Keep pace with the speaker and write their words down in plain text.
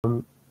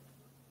All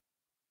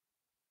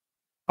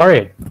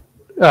right,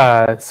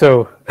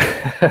 so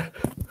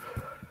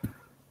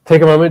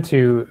take a moment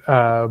to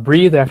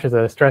breathe after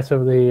the stress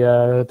of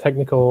the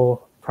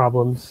technical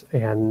problems,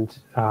 and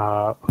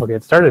we'll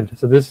get started.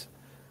 So this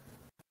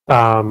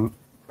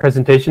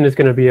presentation is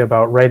going to be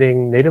about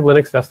writing native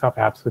Linux desktop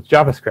apps with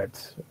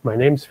JavaScript. My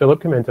name's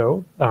Philip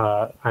Chimento.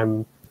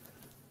 I'm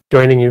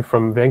joining you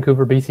from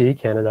Vancouver, BC,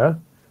 Canada.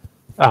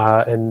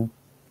 And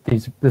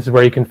this is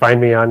where you can find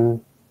me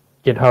on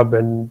GitHub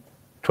and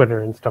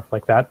Twitter and stuff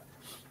like that.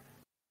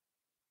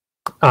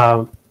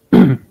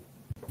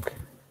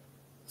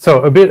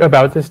 So a bit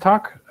about this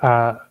talk.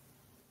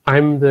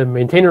 I'm the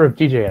maintainer of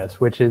GJS,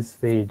 which is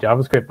the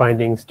JavaScript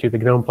bindings to the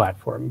GNOME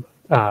platform.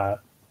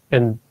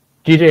 And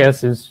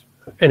GJS is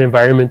an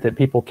environment that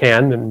people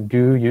can and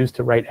do use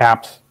to write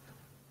apps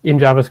in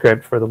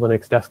JavaScript for the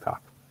Linux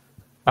desktop.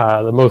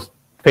 The most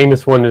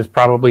famous one is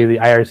probably the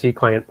IRC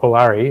client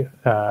Polari,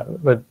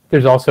 but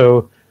there's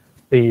also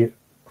the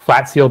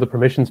Flat Seal, the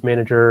permissions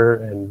manager,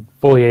 and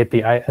Foliate,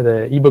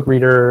 the ebook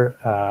reader,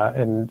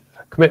 and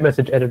commit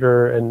message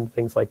editor, and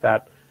things like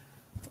that.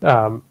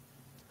 A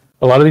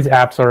lot of these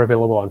apps are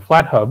available on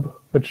FlatHub,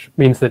 which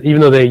means that even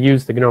though they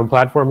use the GNOME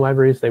platform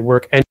libraries, they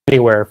work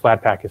anywhere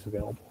Flatpak is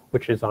available,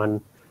 which is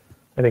on,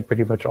 I think,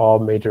 pretty much all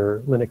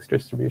major Linux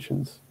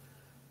distributions.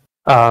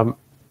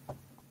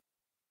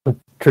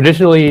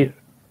 Traditionally,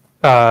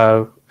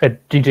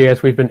 at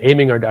GJS, we've been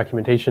aiming our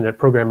documentation at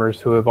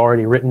programmers who have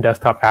already written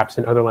desktop apps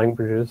in other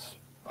languages,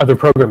 other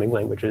programming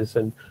languages,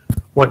 and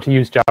want to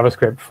use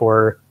JavaScript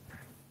for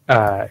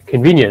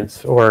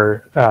convenience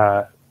or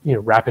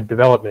rapid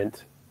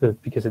development,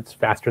 because it's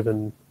faster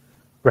than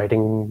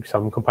writing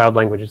some compiled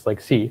languages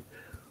like C.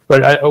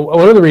 But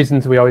one of the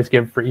reasons we always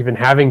give for even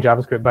having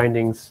JavaScript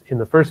bindings in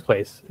the first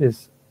place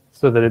is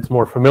so that it's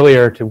more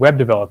familiar to web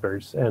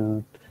developers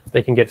and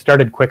they can get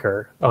started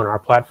quicker on our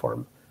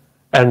platform.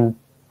 And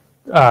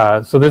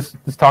so this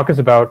talk is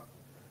about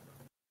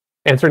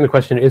answering the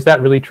question, is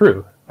that really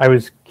true? I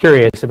was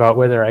curious about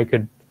whether I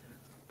could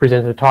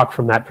present a talk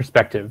from that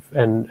perspective.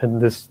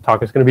 And this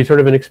talk is going to be sort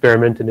of an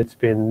experiment, and it's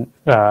been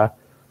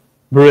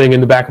brewing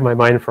in the back of my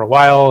mind for a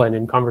while and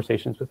in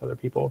conversations with other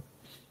people.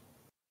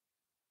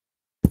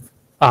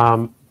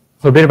 So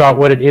a bit about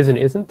what it is and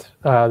isn't.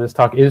 This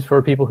talk is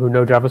for people who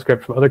know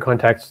JavaScript from other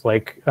contexts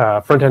like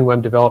front-end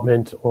web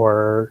development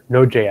or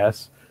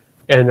Node.js,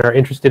 and are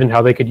interested in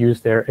how they could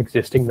use their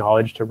existing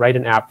knowledge to write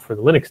an app for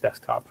the Linux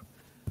desktop.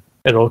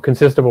 It'll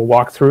consist of a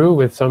walkthrough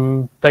with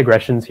some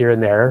digressions here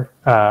and there,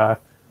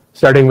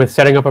 starting with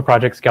setting up a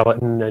project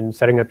skeleton and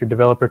setting up your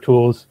developer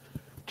tools,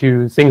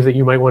 to things that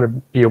you might want to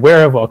be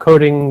aware of while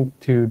coding,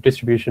 to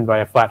distribution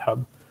via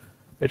FlatHub,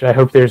 which I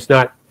hope there's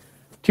not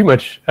too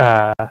much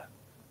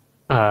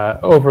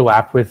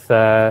overlap with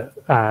Dan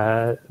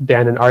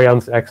and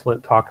Arjan's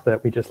excellent talk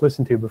that we just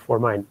listened to before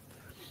mine.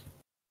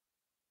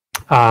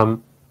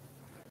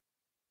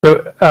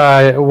 So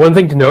one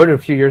thing to note, a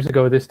few years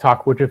ago, this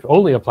talk would have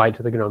only applied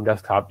to the GNOME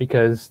desktop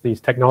because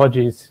these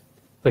technologies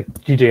like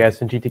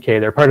GJS and GTK,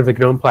 they're part of the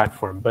GNOME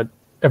platform. But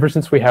ever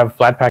since we have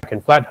Flatpak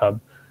and FlatHub,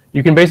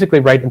 you can basically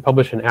write and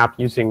publish an app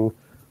using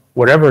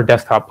whatever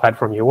desktop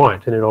platform you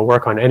want, and it'll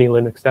work on any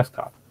Linux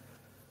desktop.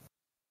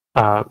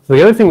 So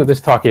the other thing that this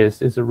talk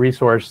is a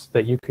resource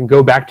that you can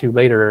go back to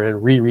later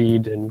and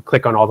reread and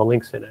click on all the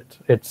links in it.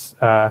 It's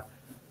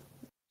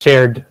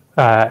shared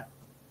at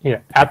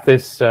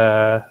this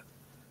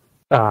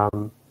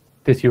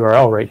this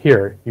URL right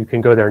here. You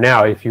can go there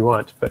now if you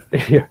want, but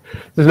there's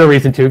no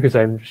reason to because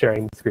I'm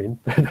sharing the screen.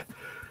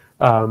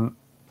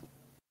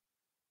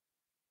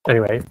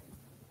 Anyway,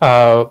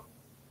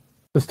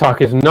 this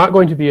talk is not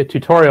going to be a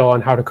tutorial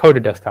on how to code a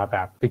desktop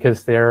app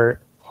because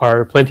there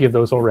are plenty of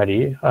those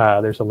already.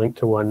 There's a link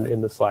to one in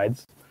the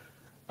slides.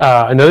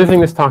 Another thing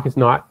this talk is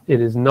not,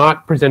 it is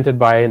not presented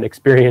by an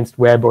experienced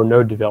web or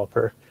Node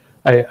developer.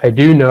 I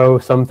do know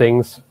some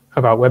things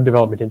about web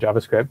development in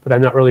JavaScript, but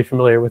I'm not really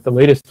familiar with the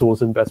latest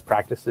tools and best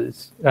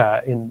practices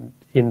in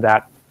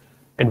that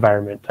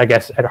environment. I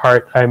guess at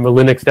heart, I'm a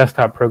Linux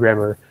desktop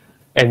programmer,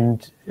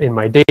 and in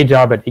my day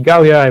job at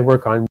Igalia, I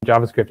work on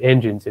JavaScript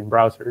engines in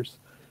browsers.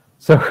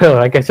 So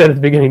like I said at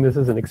the beginning, this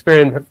is an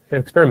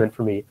experiment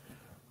for me.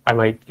 I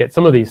might get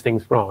some of these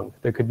things wrong.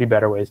 There could be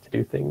better ways to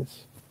do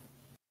things.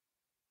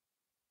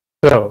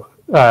 So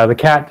the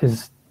cat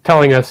is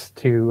telling us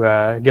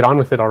to get on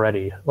with it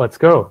already. Let's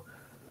go.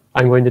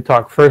 I'm going to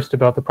talk first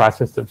about the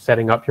process of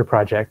setting up your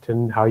project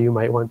and how you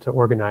might want to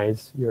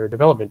organize your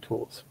development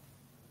tools.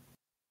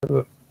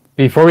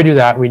 Before we do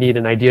that, we need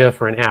an idea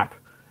for an app.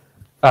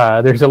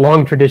 There's a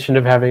long tradition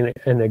of having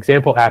an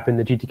example app in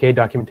the GTK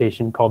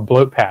documentation called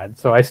Bloatpad,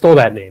 so I stole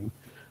that name.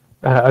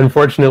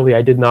 Unfortunately,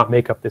 I did not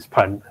make up this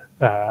pun.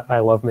 I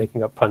love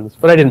making up puns,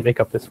 but I didn't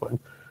make up this one.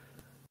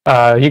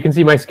 You can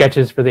see my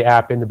sketches for the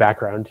app in the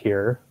background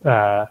here.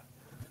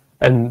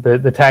 And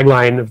the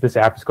tagline of this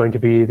app is going to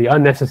be the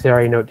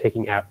unnecessary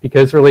note-taking app,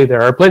 because really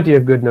there are plenty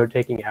of good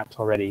note-taking apps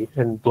already,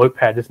 and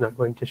Bloatpad is not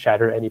going to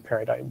shatter any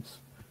paradigms.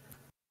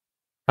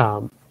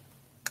 So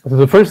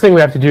the first thing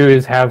we have to do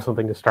is have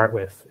something to start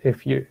with.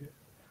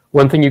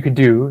 one thing you could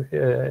do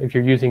if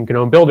you're using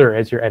GNOME Builder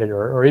as your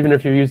editor, or even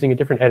if you're using a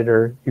different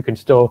editor, you can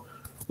still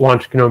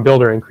launch GNOME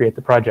Builder and create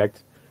the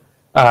project.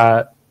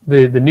 The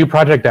new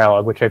project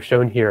dialog, which I've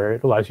shown here,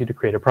 it allows you to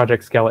create a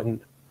project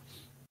skeleton.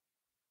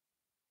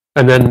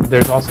 And then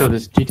there's also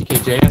this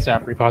GTK.js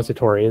app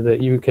repository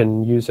that you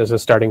can use as a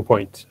starting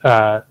point.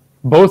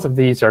 Both of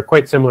these are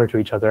quite similar to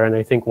each other, and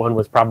I think one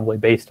was probably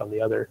based on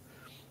the other.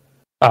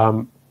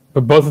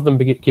 But both of them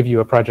give you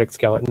a project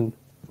skeleton.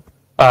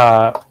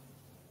 The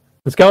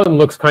skeleton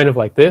looks kind of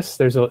like this.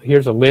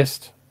 Here's a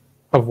list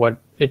of what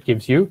it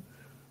gives you.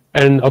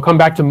 And I'll come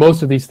back to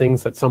most of these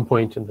things at some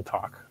point in the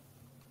talk.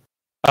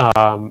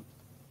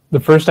 The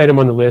first item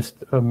on the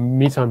list, a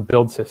Meson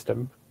build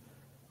system.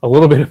 A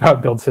little bit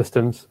about build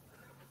systems.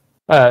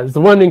 The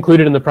one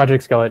included in the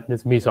project skeleton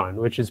is Meson,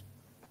 which is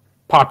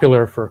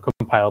popular for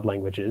compiled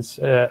languages,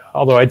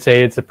 although I'd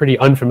say it's a pretty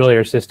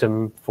unfamiliar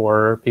system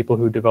for people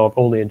who develop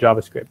only in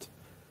JavaScript.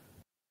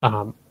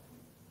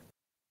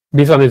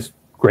 Meson is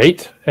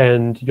great,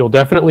 and you'll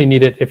definitely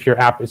need it if your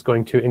app is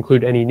going to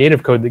include any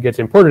native code that gets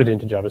imported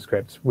into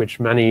JavaScript, which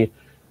many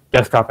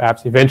desktop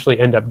apps eventually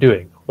end up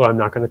doing, although I'm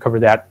not going to cover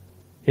that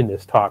in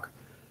this talk.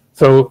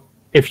 So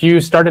if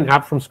you start an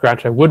app from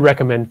scratch, I would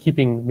recommend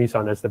keeping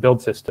Meson as the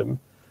build system.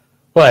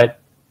 But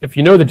if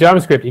you know the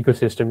JavaScript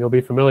ecosystem, you'll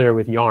be familiar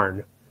with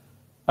Yarn.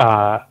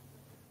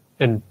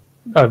 Yarn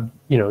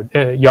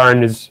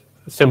is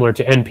similar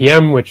to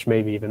NPM, which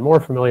may be even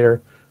more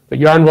familiar. But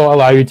Yarn will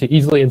allow you to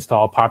easily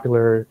install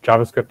popular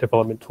JavaScript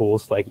development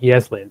tools like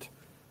ESLint.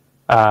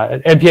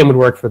 NPM would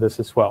work for this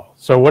as well.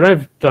 So what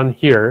I've done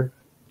here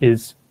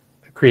is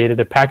created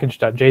a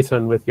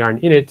package.json with Yarn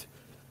in it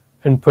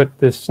and put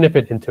this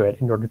snippet into it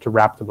in order to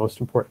wrap the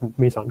most important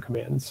Meson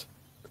commands.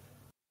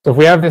 So if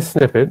we have this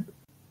snippet,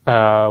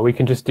 we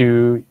can just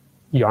do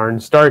yarn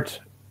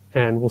start,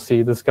 and we'll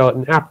see the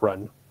skeleton app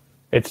run.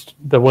 It's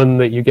the one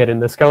that you get in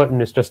the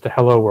skeleton is just a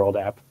hello world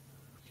app.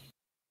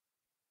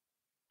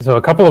 So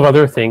a couple of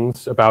other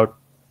things about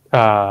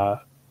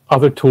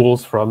other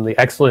tools from the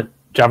excellent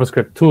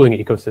JavaScript tooling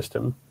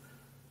ecosystem,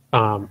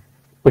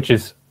 which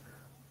is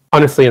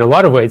honestly in a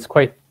lot of ways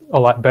quite a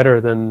lot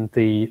better than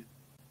the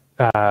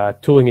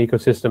tooling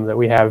ecosystem that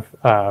we have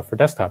for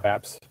desktop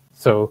apps.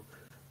 So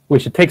we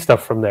should take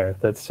stuff from there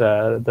that's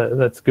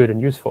good and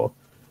useful.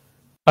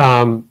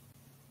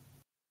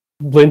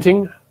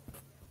 Linting.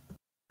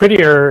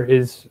 Prettier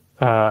is,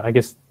 I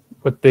guess,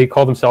 what they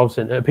call themselves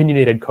an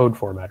opinionated code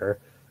formatter.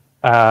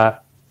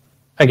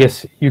 I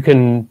guess you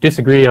can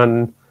disagree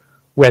on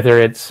whether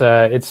its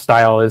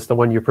style is the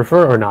one you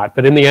prefer or not.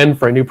 But in the end,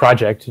 for a new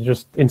project,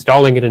 just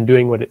installing it and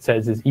doing what it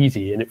says is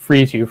easy, and it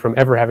frees you from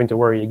ever having to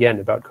worry again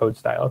about code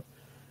style.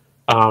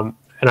 And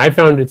I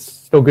found it's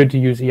still good to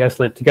use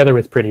ESLint together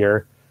with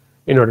Prettier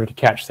in order to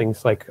catch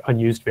things like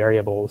unused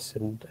variables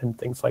and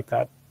things like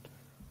that.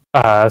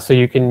 So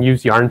you can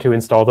use Yarn to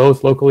install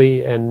those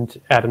locally and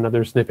add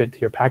another snippet to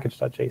your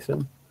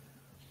package.json.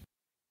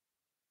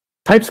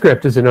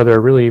 TypeScript is another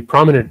really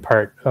prominent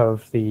part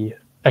of the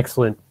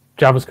excellent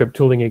JavaScript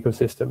tooling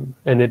ecosystem,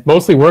 and it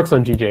mostly works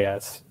on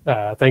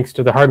GJS, thanks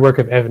to the hard work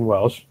of Evan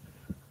Welsh.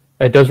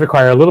 It does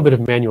require a little bit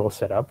of manual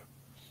setup.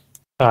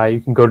 You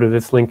can go to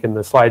this link in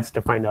the slides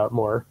to find out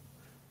more.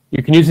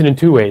 You can use it in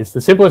two ways.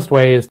 The simplest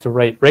way is to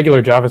write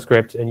regular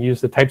JavaScript and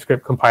use the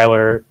TypeScript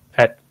compiler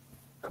at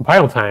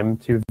compile time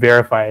to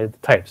verify the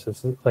types.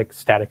 This is like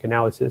static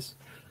analysis.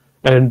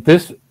 And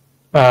this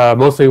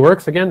mostly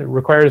works. Again, it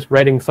requires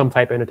writing some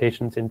type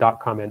annotations in dot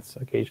comments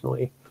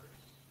occasionally.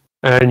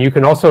 And you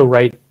can also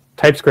write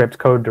TypeScript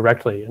code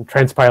directly and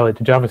transpile it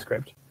to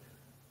JavaScript.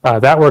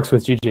 That works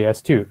with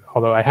GJS too,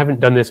 although I haven't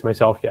done this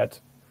myself yet.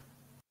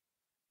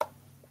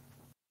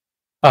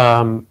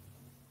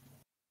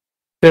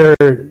 There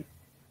are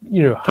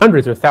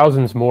hundreds or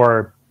thousands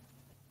more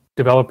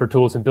developer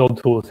tools and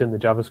build tools in the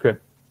JavaScript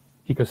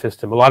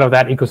ecosystem. A lot of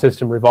that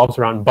ecosystem revolves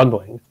around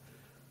bundling.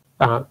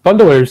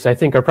 Bundlers, I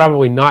think, are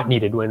probably not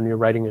needed when you're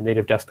writing a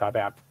native desktop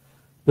app.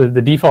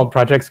 The default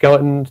project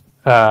skeleton,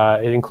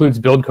 it includes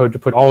build code to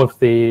put all of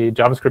the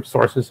JavaScript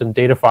sources and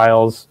data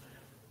files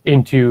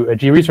into a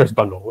gResource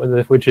bundle,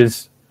 which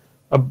is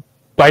a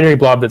binary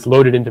blob that's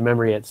loaded into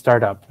memory at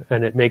startup,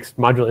 and it makes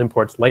module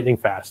imports lightning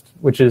fast,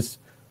 which is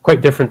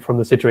quite different from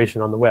the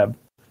situation on the web.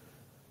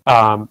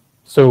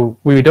 So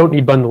we don't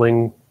need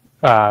bundling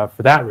for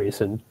that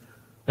reason.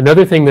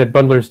 Another thing that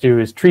bundlers do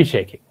is tree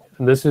shaking.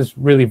 And this is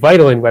really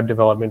vital in web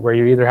development, where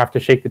you either have to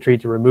shake the tree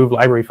to remove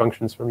library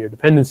functions from your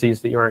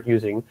dependencies that you aren't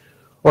using,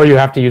 or you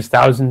have to use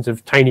thousands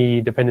of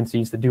tiny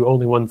dependencies that do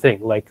only one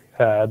thing, like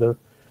the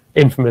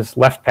infamous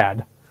left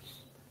pad.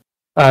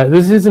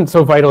 This isn't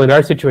so vital in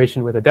our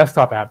situation with a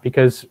desktop app,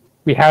 because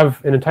we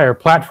have an entire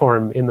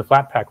platform in the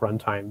Flatpak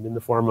runtime in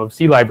the form of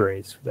C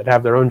libraries that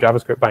have their own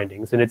JavaScript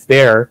bindings, and it's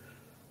there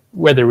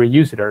whether we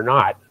use it or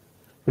not.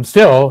 But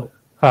still,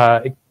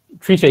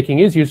 tree shaking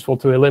is useful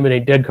to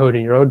eliminate dead code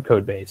in your own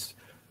code base.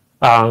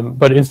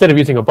 But instead of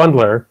using a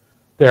bundler,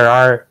 there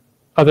are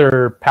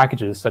other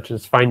packages such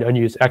as find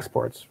unused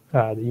exports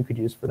that you could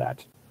use for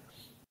that.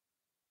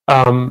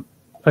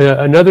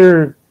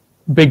 Another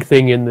big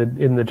thing in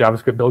the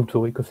JavaScript build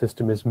tool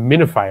ecosystem is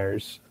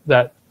minifiers.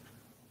 That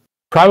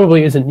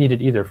probably isn't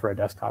needed either for a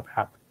desktop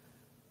app,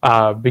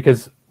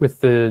 because with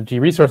the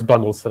gResource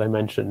bundles that I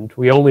mentioned,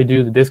 we only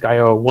do the disk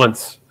I/O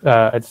once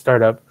at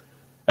startup,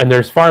 and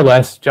there's far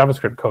less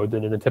JavaScript code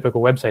than in a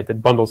typical website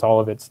that bundles all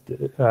of its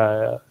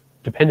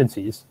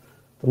dependencies.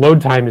 The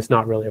load time is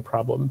not really a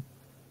problem.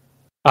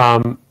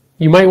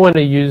 You might want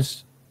to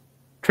use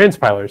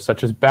transpilers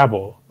such as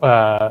Babel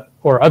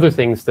or other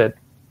things that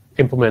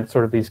implement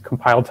sort of these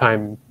compile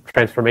time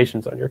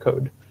transformations on your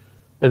code.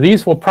 Now,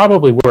 these will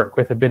probably work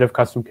with a bit of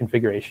custom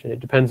configuration. It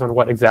depends on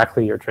what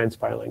exactly you're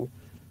transpiling.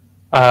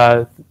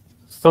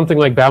 Something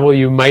like Babel,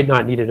 you might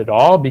not need it at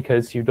all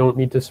because you don't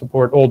need to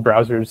support old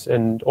browsers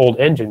and old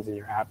engines in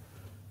your app.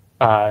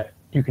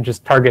 You can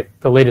just target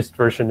the latest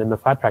version in the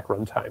Flatpak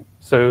runtime.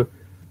 So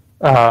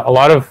a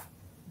lot of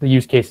the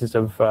use cases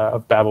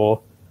of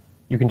Babel,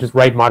 you can just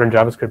write modern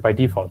JavaScript by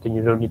default, and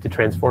you don't need to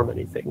transform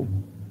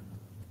anything.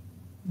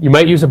 You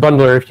might use a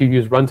bundler if you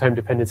use runtime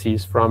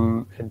dependencies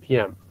from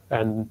NPM,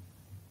 and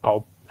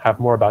I'll have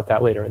more about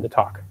that later in the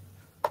talk.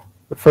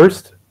 But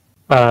first,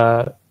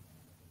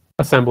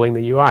 assembling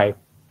the UI.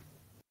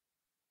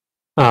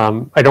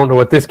 I don't know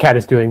what this cat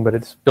is doing, but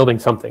it's building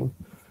something.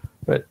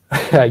 But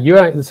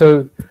UI,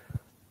 so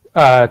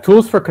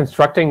tools for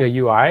constructing a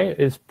UI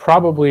is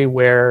probably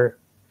where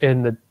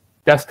in the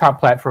desktop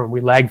platform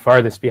we lag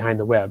farthest behind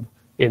the web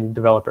in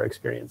developer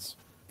experience.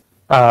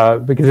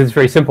 Because it's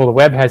very simple. The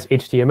web has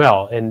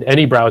HTML, and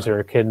any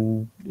browser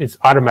is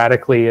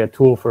automatically a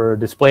tool for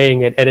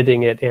displaying it,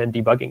 editing it, and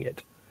debugging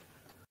it.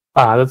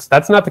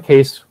 That's not the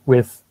case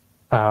with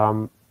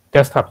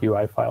desktop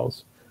UI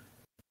files.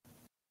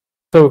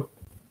 So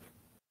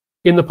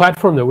in the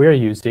platform that we're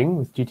using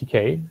with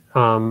GTK,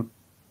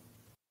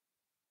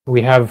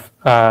 we have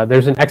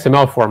there's an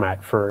XML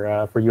format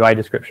for UI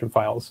description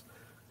files.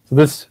 So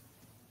this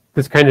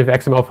kind of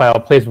XML file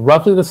plays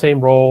roughly the same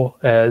role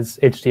as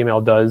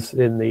HTML does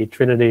in the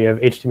trinity of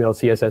HTML,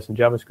 CSS, and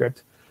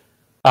JavaScript.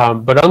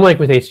 But unlike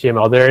with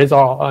HTML, there is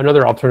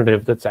another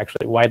alternative that's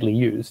actually widely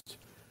used.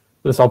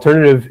 This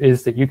alternative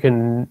is that you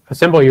can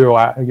assemble your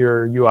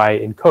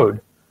UI in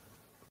code.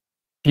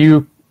 If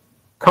you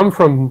come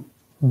from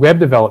web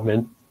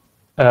development,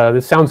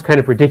 this sounds kind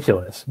of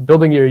ridiculous.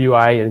 Building your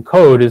UI in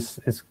code is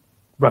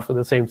roughly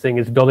the same thing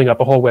as building up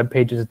a whole web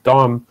page's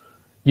DOM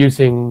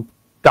using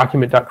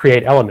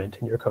document.createElement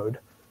in your code.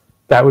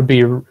 That would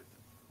be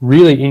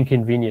really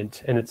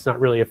inconvenient, and it's not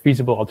really a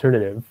feasible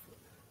alternative.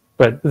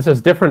 But this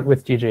is different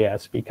with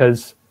GJS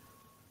because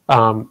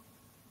the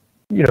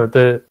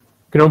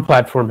GNOME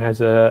platform has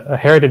a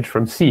heritage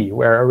from C,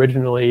 where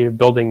originally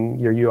building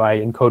your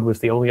UI in code was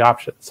the only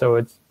option.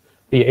 So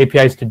the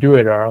APIs to do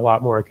it are a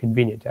lot more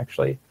convenient,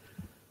 actually.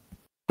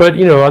 But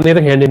on the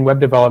other hand, in web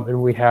development,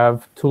 we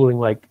have tooling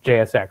like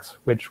JSX,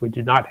 which we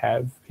do not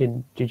have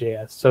in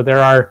GJS. So there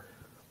are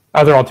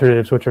other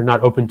alternatives which are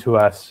not open to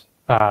us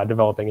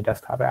developing a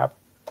desktop app.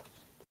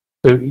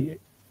 So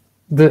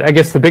I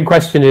guess the big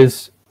question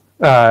is,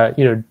 do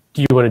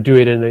you want to do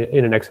it in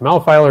an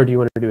XML file, or do you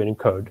want to do it in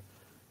code?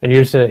 And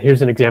here's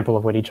an example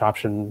of what each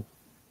option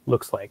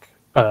looks like,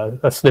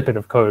 a snippet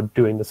of code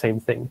doing the same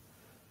thing.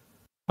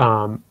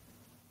 On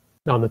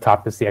the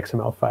top is the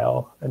XML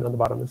file, and on the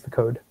bottom is the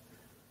code.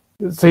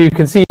 So you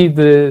can see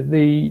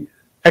the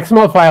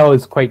XML file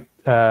is quite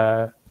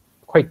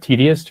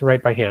tedious to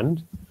write by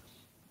hand.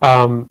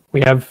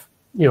 We have,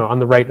 on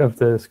the right of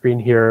the screen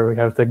here, we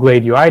have the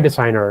Glade UI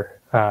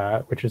Designer,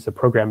 which is a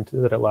program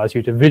that allows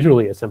you to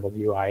visually assemble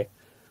the UI,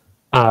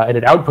 and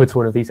it outputs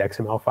one of these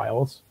XML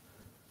files.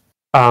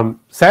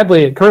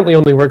 Sadly, it currently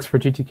only works for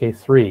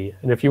GTK3,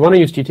 and if you want to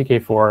use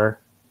GTK4,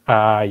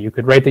 you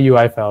could write the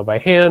UI file by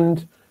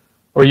hand,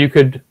 or you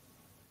could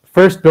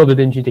first build it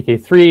in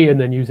GTK3 and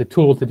then use a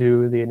tool to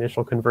do the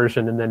initial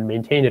conversion and then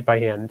maintain it by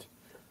hand.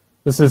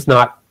 This is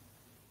not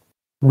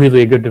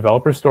really a good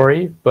developer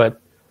story,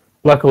 but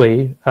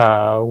luckily,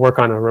 work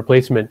on a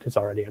replacement is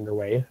already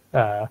underway.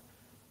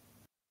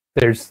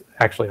 There's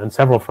actually on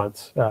several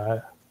fronts.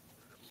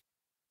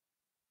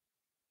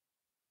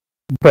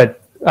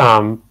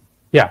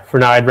 Yeah, for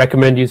now, I'd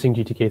recommend using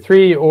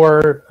GTK3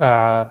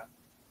 or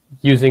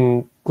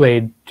using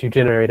Glade to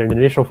generate an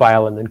initial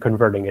file and then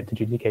converting it to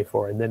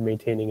GTK4 and then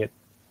maintaining it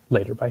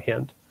later by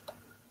hand.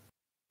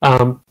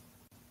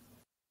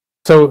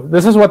 So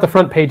this is what the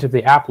front page of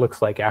the app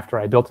looks like after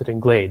I built it in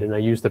Glade, and I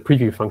used the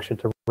preview function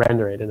to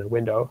render it in a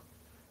window.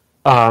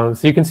 So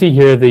you can see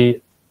here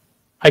the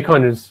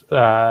icon is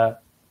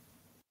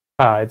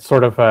it's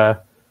sort of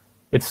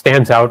it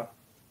stands out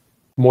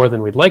more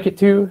than we'd like it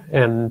to,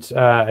 and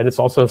it's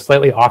also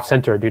slightly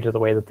off-center due to the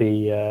way that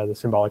the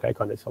symbolic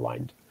icon is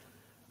aligned.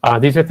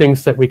 These are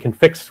things that we can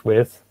fix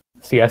with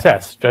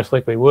CSS, just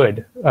like we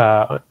would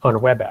on a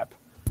web app.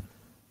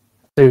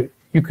 So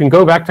you can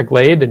go back to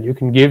Glade and you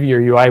can give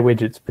your UI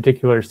widgets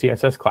particular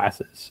CSS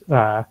classes,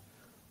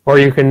 or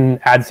you can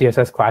add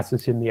CSS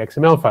classes in the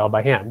XML file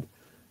by hand,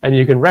 and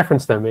you can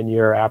reference them in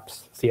your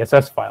app's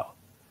CSS file.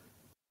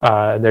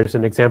 There's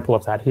an example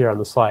of that here on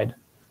the slide.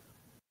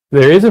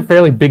 There is a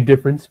fairly big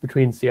difference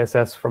between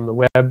CSS from the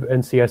web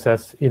and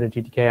CSS in a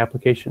GTK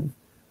application.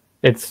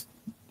 It's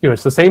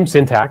it's the same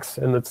syntax,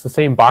 and it's the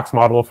same box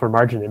model for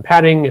margin and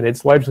padding, and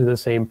it's largely the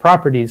same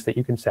properties that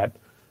you can set.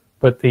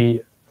 But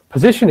the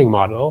positioning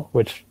model,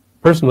 which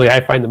personally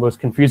I find the most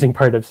confusing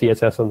part of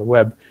CSS on the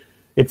web,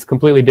 it's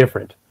completely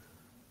different.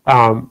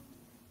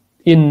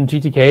 In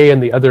GTK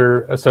and the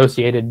other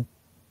associated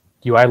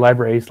UI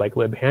libraries like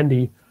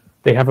libhandy,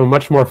 they have a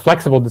much more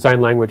flexible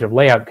design language of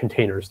layout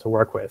containers to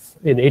work with.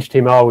 In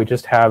HTML, we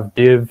just have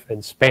div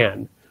and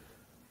span,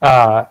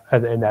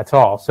 and that's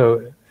all.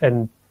 So,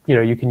 and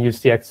you can use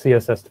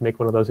CSS to make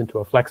one of those into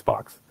a flex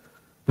box.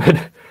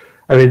 But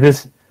I mean,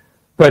 this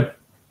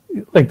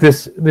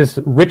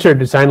richer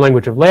design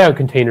language of layout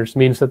containers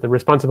means that the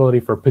responsibility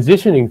for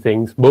positioning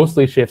things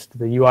mostly shifts to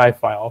the UI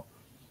file.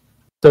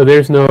 So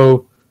there's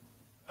no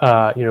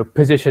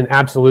position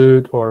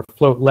absolute or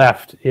float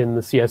left in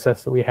the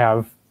CSS that we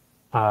have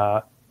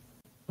on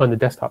the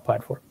desktop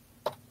platform.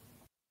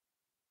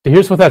 So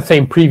here's what that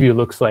same preview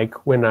looks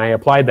like when I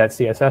applied that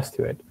CSS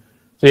to it.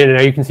 So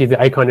now you can see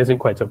the icon isn't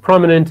quite so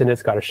prominent, and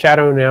it's got a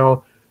shadow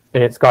now,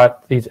 and it's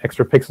got these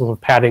extra pixels of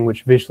padding,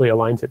 which visually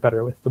aligns it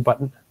better with the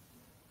button.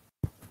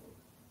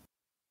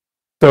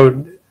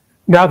 So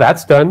now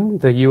that's done,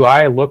 the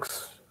UI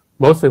looks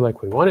mostly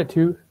like we want it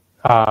to.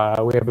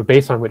 We have a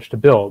base on which to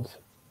build.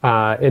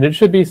 And it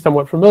should be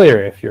somewhat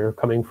familiar if you're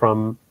coming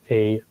from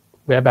a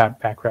web app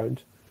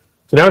background.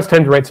 So now it's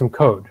time to write some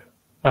code.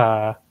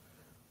 The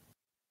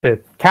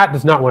cat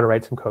does not want to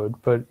write some code,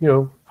 but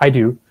I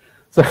do.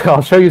 So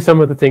I'll show you some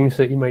of the things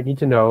that you might need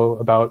to know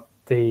about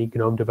the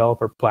GNOME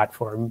developer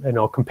platform, and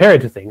I'll compare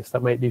it to things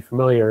that might be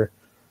familiar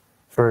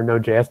for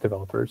Node.js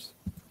developers.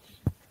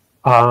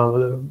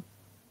 The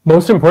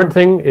most important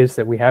thing is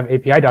that we have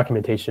API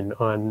documentation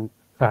on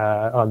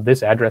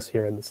this address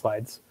here in the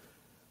slides.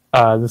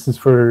 This is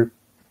for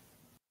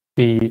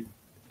the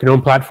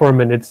GNOME platform,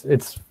 and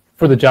it's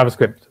for the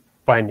JavaScript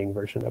binding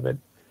version of it.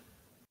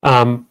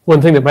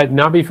 One thing that might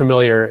not be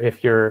familiar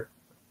if you're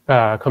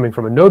coming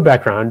from a Node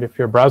background, if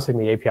you're browsing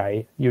the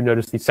API, you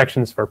notice these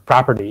sections for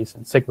properties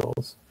and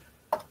signals.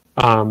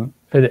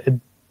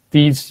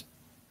 These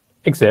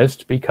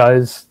exist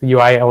because the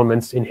UI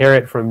elements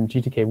inherit from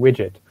GTK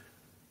widget.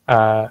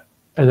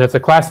 And that's a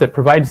class that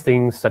provides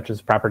things such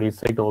as properties,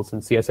 signals,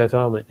 and CSS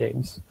element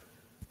names.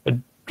 A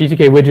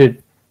GTK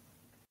widget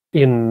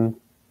in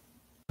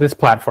this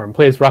platform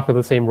plays roughly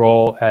the same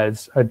role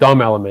as a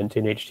DOM element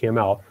in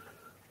HTML.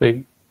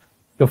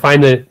 You'll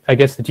find that, I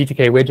guess, the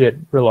GTK widget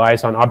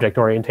relies on object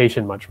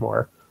orientation much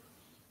more.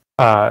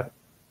 DOM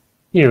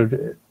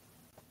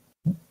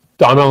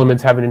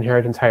elements have an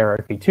inheritance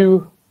hierarchy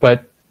too,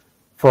 but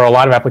for a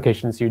lot of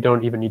applications, you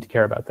don't even need to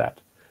care about that.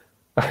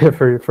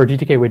 For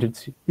GTK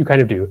widgets, you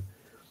kind of do.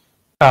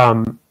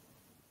 And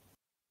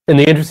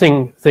the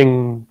interesting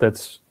thing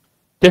that's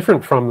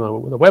different from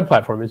the web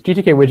platform is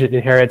GTK widget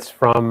inherits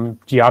from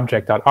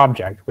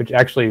gObject.object, which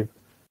actually,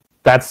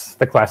 that's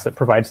the class that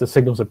provides the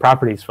signals of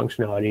properties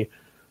functionality.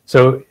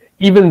 So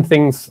even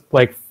things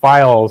like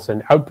files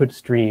and output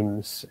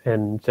streams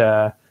and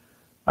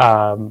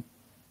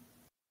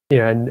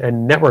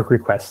network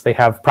requests, they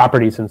have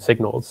properties and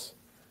signals.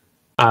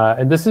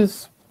 And this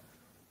is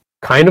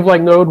kind of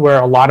like Node, where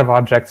a lot of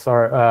objects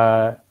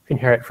are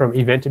inherit from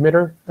event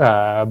emitter,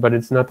 but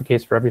it's not the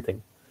case for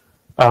everything.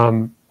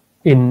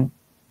 In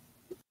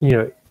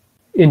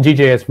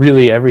GJS,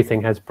 really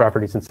everything has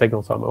properties and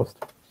signals almost.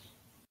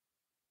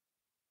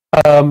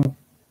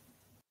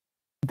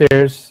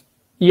 There's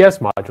ES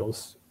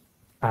modules.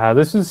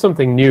 This is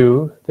something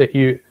new that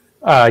you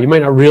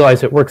might not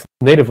realize it works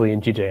natively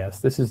in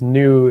GJS. This is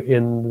new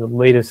in the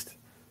latest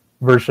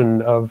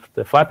version of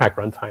the Flatpak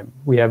runtime.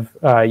 We have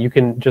you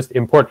can just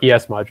import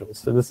ES modules.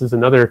 So this is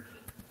another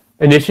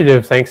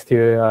initiative thanks to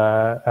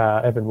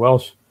Evan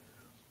Welsh.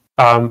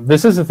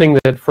 This is the thing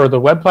that for the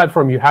web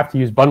platform you have to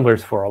use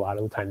bundlers for a lot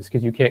of the times,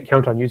 because you can't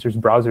count on users'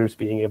 browsers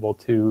being able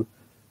to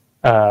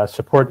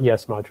support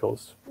ES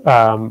modules.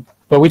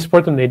 But we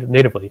support them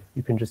natively.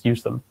 You can just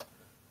use them.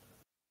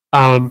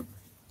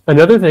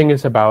 Another thing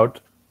is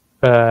about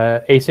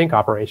async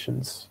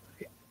operations.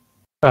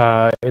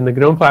 In the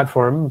GNOME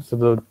platform,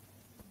 so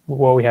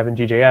what we have in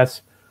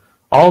GJS,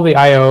 all the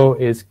I/O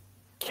is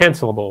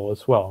cancelable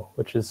as well,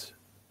 which is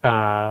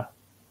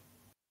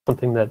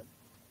something that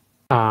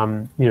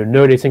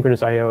Node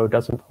asynchronous I/O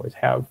doesn't always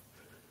have.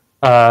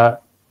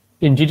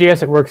 In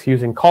GJS, it works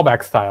using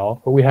callback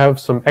style, but we have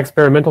some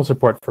experimental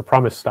support for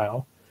promise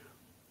style.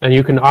 And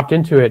you can opt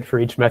into it for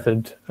each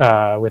method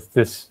with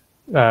this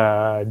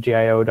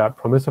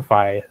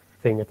gio.promisify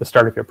thing at the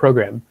start of your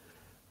program.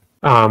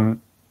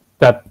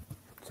 That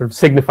sort of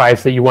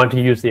signifies that you want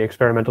to use the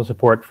experimental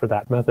support for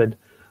that method.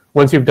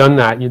 Once you've done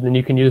that, then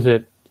you can use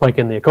it, like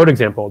in the code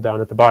example down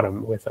at the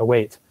bottom, with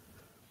await.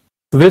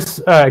 So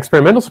this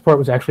experimental support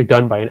was actually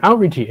done by an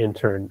Outreachy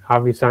intern,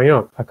 Avi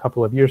Saillant, a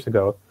couple of years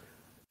ago.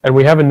 And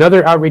we have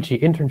another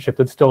Outreachy internship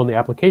that's still in the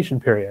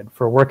application period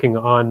for working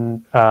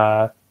on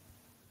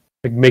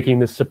making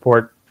this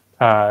support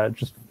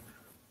just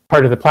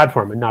part of the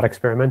platform and not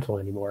experimental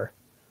anymore.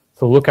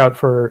 So look out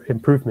for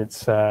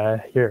improvements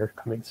here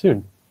coming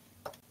soon.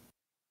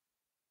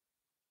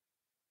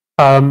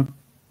 There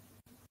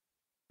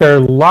are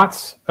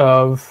lots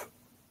of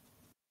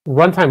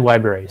runtime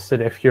libraries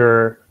that if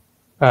you're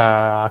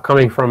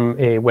coming from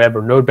a web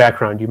or node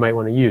background, you might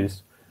want to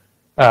use.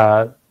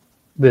 One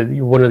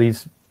of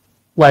these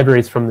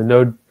libraries from the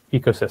node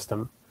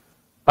ecosystem.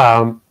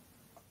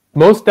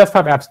 Most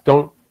desktop apps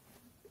don't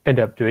end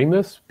up doing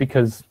this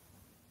because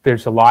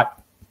there's a lot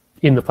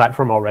in the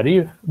platform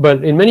already,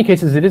 but in many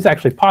cases it is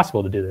actually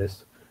possible to do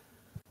this.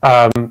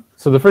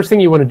 So the first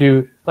thing you want to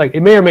do, like, it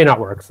may or may not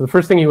work. So the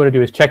first thing you want to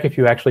do is check if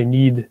you actually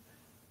need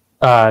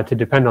to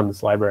depend on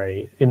this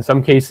library. In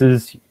some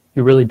cases,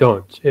 you really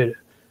don't. A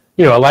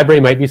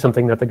library might be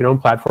something that the GNOME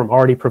platform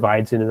already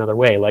provides in another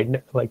way,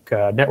 like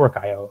network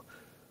I/O,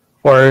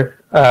 or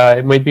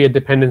it might be a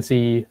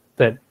dependency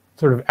that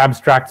sort of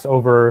abstracts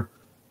over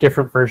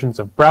different versions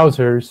of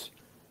browsers,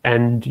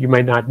 and you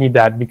might not need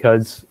that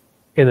because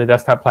in the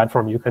desktop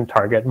platform you can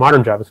target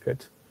modern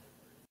JavaScript.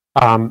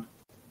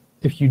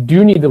 If you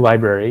do need the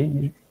library,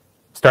 you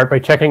start by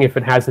checking if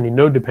it has any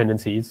node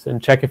dependencies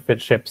and check if it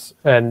ships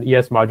an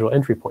ES module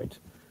entry point.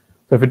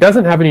 So if it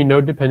doesn't have any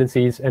node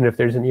dependencies and if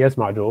there's an ES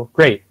module,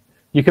 great.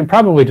 You can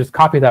probably just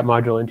copy that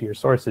module into your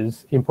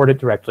sources, import it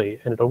directly,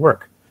 and it'll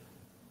work.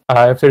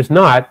 If there's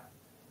not,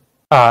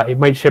 it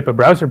might ship a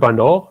browser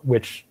bundle,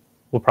 which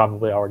will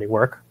probably already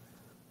work.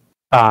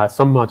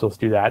 Some modules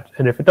do that.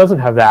 And if it doesn't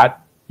have that,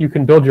 you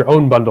can build your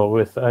own bundle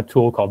with a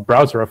tool called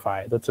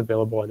Browserify that's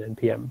available in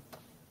NPM.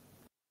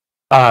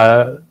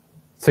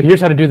 So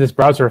here's how to do this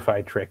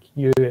Browserify trick.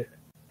 You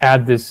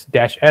add this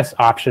 -s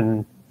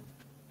option,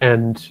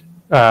 and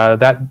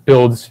that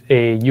builds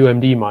a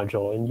UMD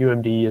module. And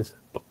UMD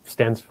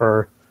stands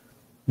for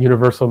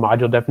Universal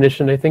Module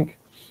Definition, I think.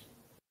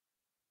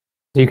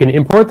 So you can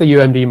import the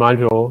UMD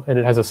module, and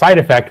it has a side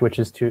effect, which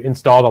is to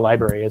install the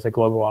library as a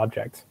global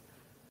object.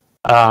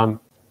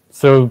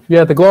 So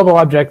yeah, the global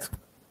object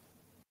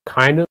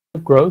kind of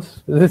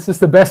gross. This is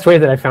the best way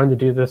that I found to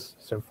do this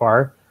so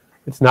far.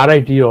 It's not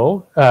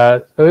ideal.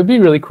 It would be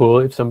really cool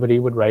if somebody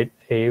would write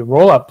a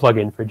rollup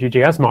plugin for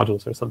GJS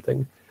modules or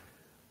something.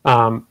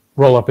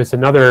 Rollup is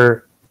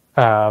another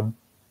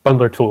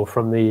bundler tool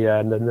from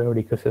the node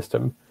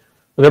ecosystem.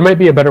 But there might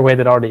be a better way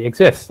that already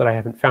exists that I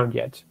haven't found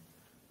yet.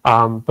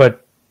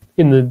 But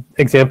in the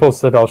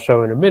examples that I'll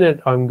show in a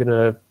minute, I'm going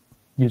to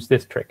use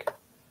this trick.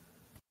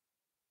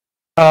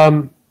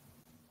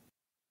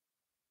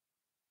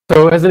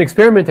 So as an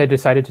experiment, I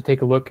decided to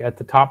take a look at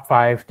the top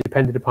 5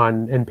 dependent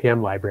upon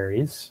NPM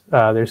libraries.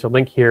 There's a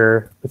link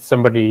here with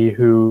somebody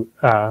who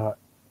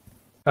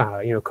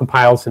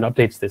compiles and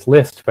updates this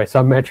list by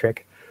some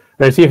metric.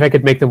 And I see if I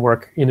could make them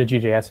work in a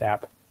GJS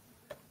app.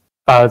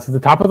 So the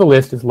top of the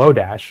list is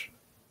Lodash.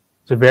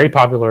 It's a very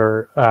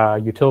popular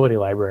utility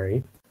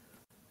library.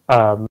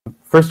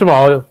 First of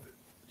all, you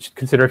should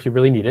consider if you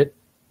really need it.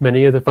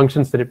 Many of the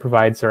functions that it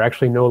provides are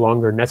actually no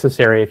longer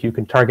necessary if you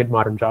can target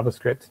modern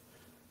JavaScript.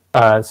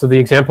 So the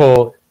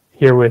example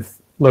here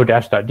with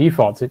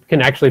Lodash.defaults, it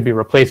can actually be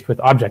replaced with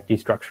object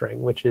destructuring,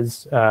 which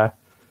is a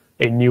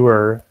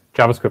newer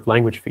JavaScript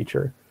language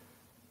feature.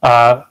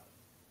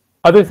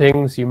 Other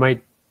things you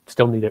might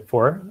still need it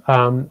for.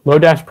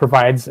 Lodash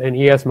provides an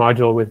ES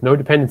module with no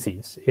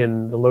dependencies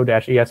in the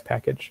Lodash ES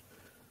package.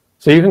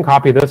 So you can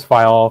copy this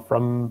file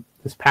from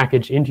this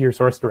package into your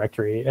source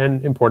directory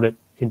and import it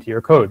into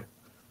your code.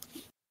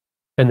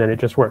 And then it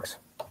just works.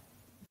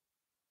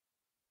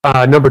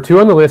 Number 2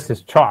 on the list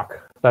is Chalk.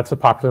 That's a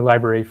popular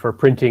library for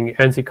printing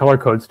ANSI color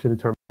codes to the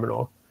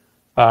terminal.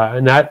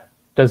 And that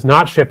does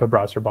not ship a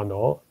browser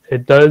bundle.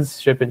 It does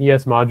ship an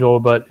ES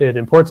module, but it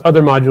imports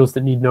other modules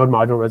that need node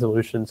module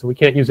resolution, so we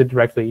can't use it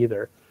directly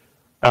either.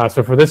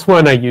 So for this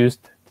one, I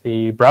used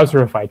the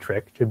Browserify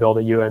trick to build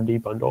a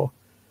UMD bundle.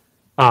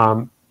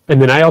 And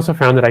then I also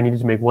found that I needed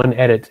to make one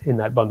edit in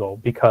that bundle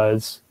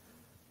because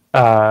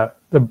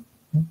the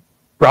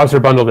browser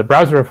bundle that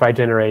Browserify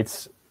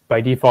generates, by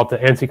default, the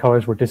ANSI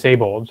colors were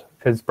disabled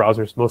because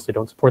browsers mostly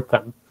don't support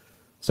them.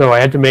 So I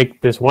had to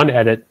make this one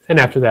edit, and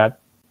after that,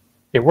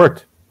 it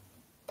worked.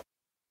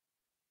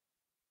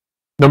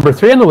 Number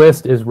 3 on the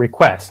list is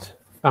Request,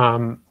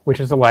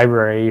 which is a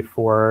library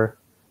for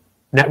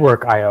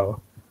network I/O.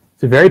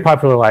 It's a very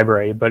popular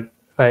library, but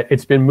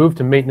it's been moved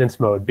to maintenance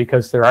mode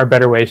because there are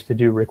better ways to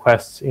do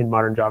requests in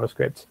modern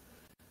JavaScript.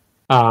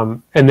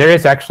 And there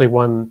is actually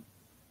one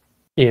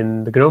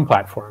in the GNOME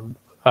platform.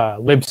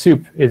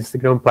 libsoup is the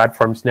GNOME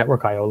platform's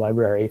network I/O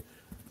library.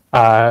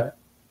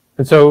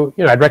 And so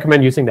I'd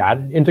recommend using that.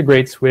 It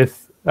integrates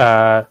with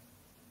the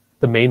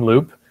main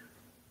loop.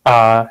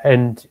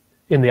 And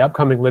in the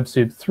upcoming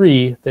libsoup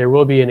 3, there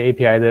will be an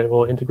API that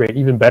will integrate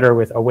even better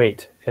with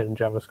await in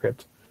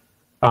JavaScript.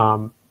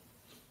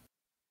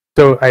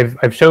 So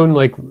I've shown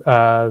like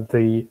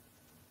the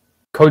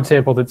code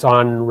sample that's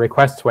on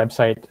Request's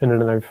website, and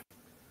then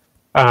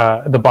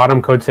the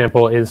bottom code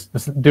sample is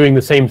doing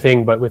the same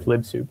thing but with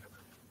libsoup.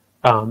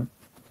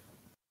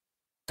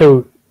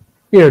 So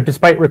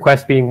despite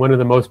Request being one of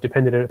the most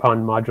dependent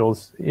upon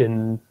modules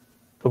in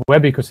the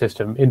web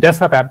ecosystem, in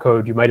desktop app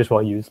code, you might as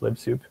well use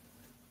libsoup.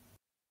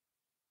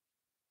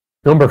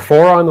 Number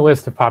 4 on the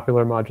list of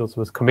popular modules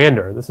was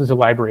Commander. This is a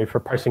library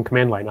for parsing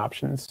command line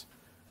options.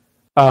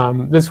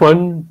 This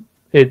one,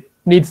 it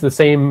needs the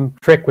same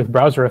trick with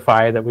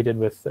Browserify that we did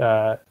with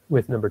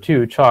number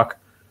 2, Chalk,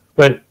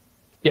 but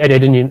I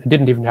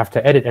didn't even have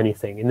to edit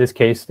anything. In this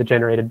case, the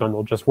generated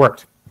bundle just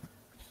worked.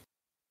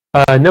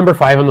 Number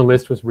 5 on the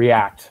list was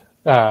React.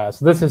 So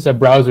this is a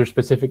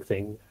browser-specific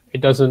thing.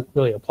 It doesn't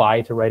really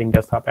apply to writing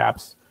desktop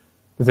apps,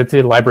 because it's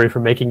a library for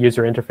making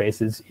user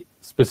interfaces,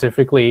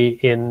 specifically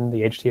in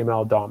the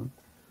HTML DOM.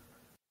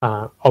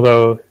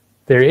 Although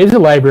there is a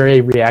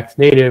library, React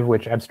Native,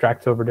 which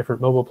abstracts over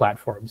different mobile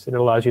platforms, and it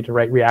allows you to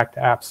write React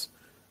apps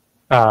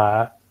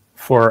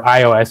for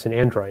iOS and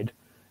Android.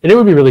 And it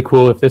would be really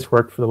cool if this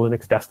worked for the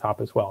Linux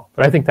desktop as well,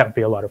 but I think that would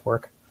be a lot of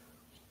work.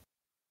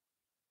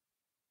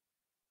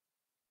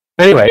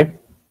 Anyway,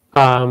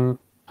 I'm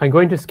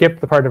going to skip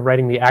the part of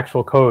writing the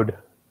actual code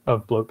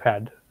of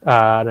Bloatpad.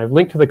 And I've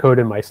linked to the code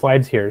in my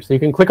slides here, so you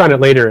can click on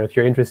it later if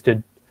you're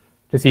interested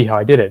to see how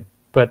I did it.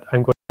 But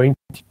I'm going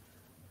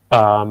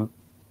to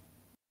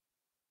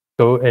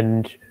go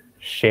and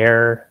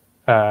share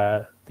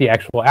the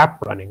actual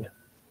app running.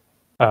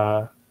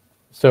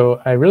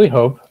 So I really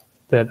hope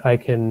that I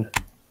can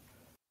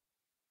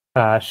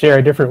share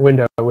a different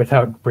window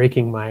without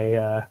breaking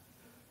my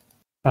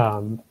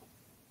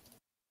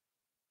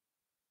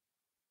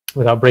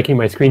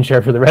screen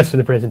share for the rest of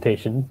the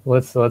presentation.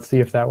 Let's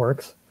see if that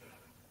works.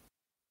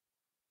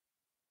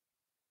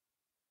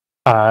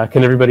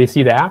 Can everybody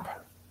see the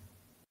app?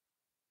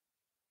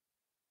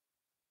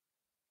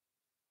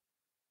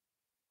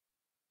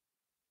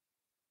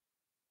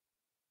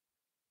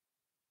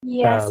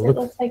 Yes, it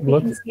looks like we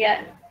can see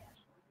it.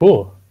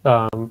 Cool.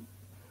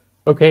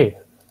 Okay,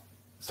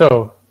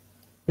 so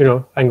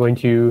I'm going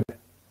to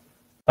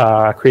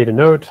create a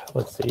note.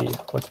 Let's see,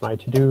 what's my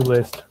to-do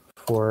list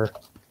for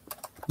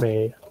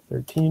May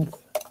 13th.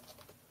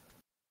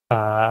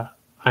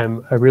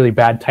 I'm a really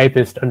bad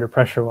typist under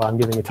pressure while I'm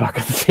giving a talk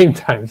at the same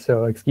time,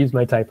 so excuse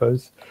my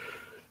typos.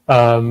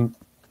 Let's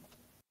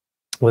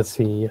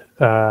see,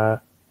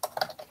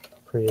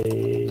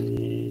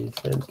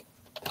 present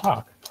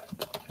talk,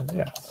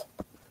 yes,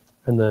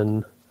 and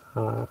then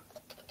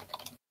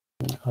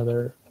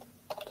other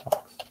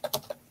talks,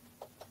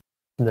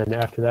 and then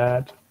after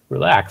that,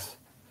 relax.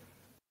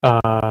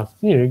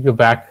 You go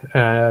back.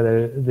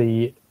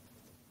 The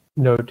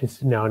note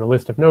is now in a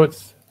list of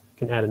notes. You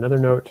can add another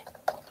note.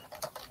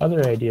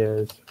 Other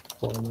ideas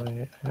for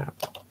my app.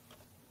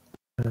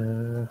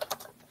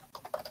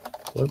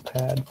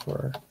 Bloatpad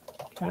for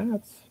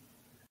cats.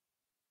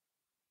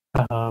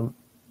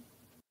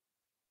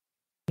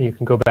 You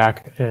can go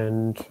back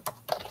and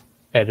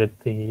edit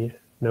the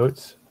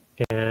notes,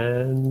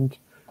 and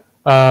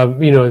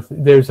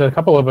there's a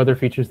couple of other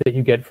features that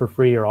you get for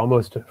free or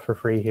almost for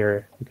free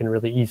here. You can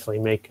really easily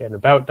make an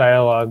about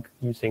dialog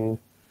using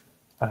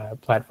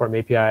platform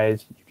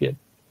APIs. You get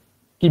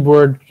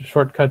keyboard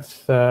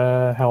shortcuts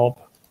help,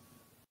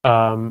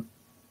 and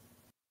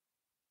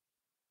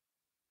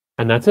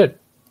that's it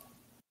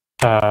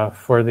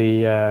for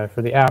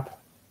the app.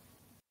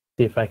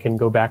 See if I can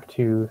go back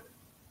to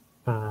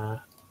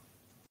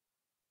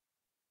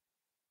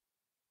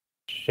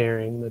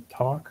sharing the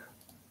talk.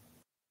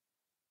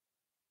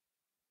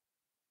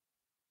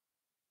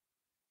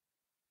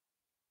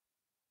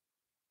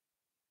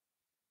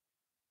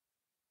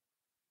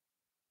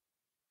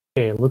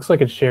 Okay, it looks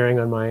like it's sharing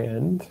on my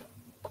end.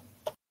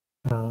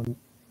 So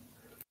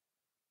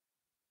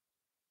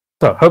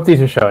hope these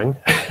are showing.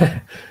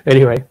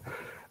 Anyway,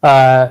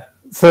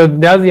 so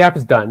now the app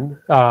is done,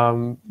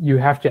 you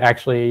have to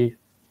actually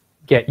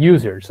get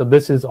users. So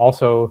this is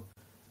also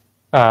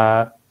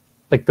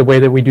like the way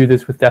that we do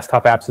this with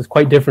desktop apps is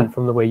quite different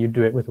from the way you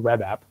do it with a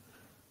web app.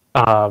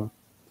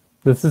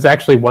 This is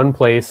actually one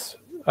place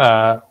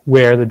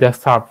where the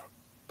desktop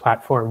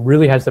platform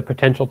really has the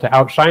potential to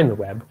outshine the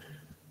web,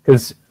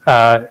 because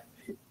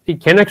it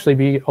can actually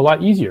be a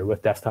lot easier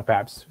with desktop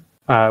apps.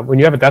 When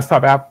you have a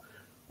desktop app,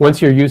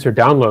 once your user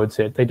downloads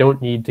it, they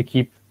don't need to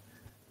keep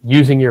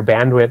using your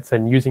bandwidth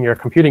and using your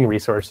computing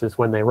resources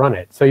when they run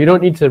it. So you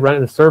don't need to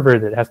run a server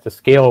that has to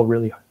scale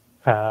really,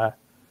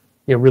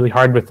 really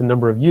hard with the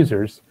number of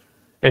users.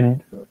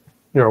 And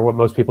what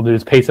most people do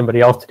is pay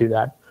somebody else to do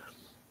that.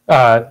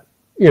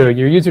 Your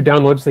user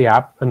downloads the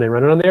app and they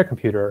run it on their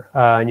computer,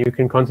 and you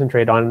can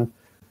concentrate on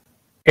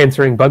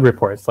answering bug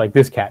reports like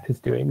this cat is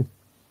doing.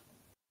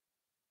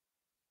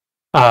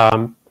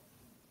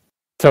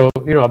 So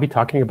I'll be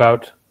talking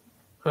about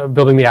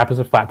building the app as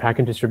a Flatpak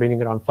and distributing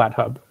it on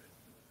FlatHub.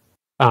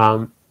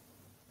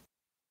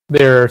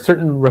 There are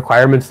certain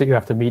requirements that you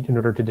have to meet in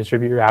order to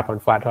distribute your app on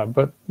FlatHub,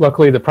 but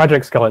luckily the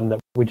project skeleton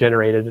that we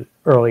generated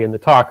early in the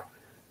talk,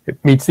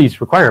 it meets these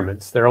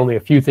requirements. There are only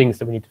a few things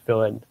that we need to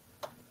fill in.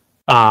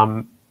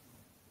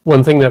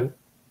 One thing that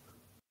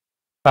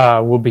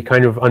will be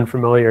kind of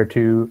unfamiliar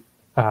to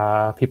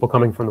people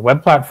coming from the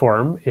web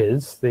platform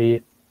is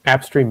the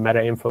AppStream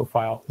meta info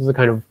file. This is a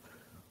kind of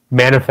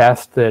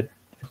manifest that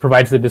It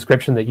provides the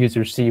description that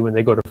users see when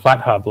they go to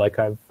FlatHub, like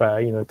I've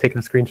taken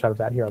a screenshot of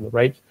that here on the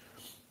right.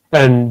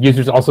 And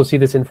users also see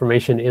this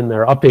information in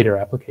their updater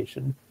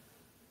application.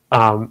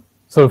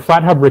 So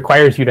FlatHub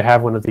requires you to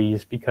have one of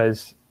these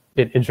because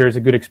it ensures a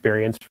good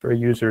experience for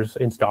users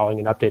installing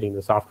and updating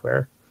the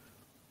software.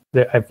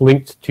 I've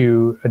linked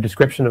to a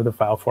description of the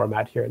file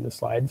format here in the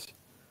slides.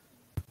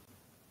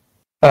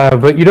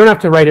 But you don't have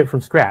to write it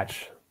from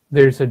scratch.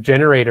 There's a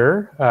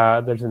generator.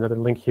 There's another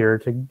link here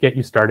to get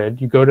you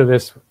started. You go to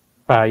this,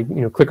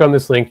 click on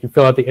this link, you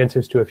fill out the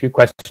answers to a few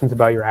questions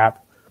about your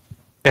app,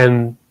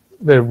 and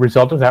the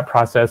result of that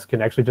process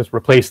can actually just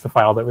replace the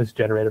file that was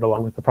generated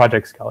along with the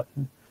project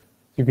skeleton.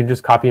 You can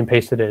just copy and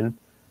paste it in.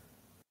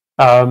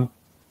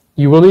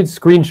 You will need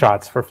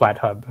screenshots for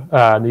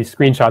FlatHub. These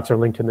screenshots are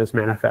linked in this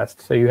manifest.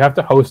 So you have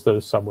to host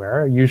those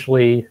somewhere,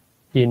 usually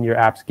in your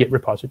app's Git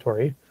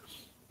repository.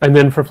 And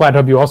then for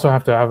FlatHub, you also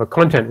have to have a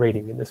content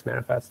rating in this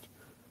manifest.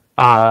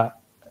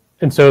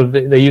 And so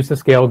they use the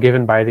scale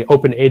given by the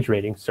Open Age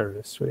Rating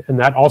Service. And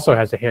that also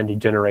has a handy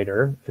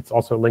generator. It's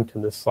also linked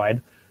in this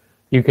slide.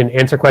 You can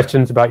answer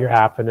questions about your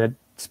app, and it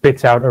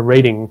spits out a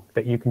rating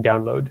that you can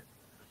download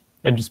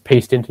and just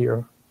paste into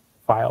your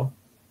file.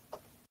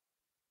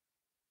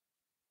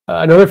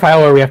 Another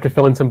file where we have to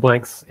fill in some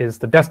blanks is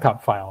the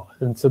desktop file.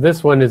 And so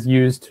this one is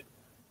used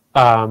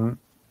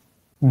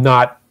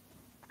not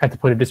at the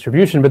point of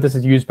distribution, but this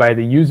is used by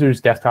the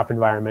user's desktop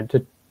environment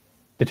to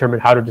determine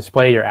how to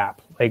display your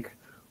app, like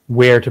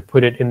where to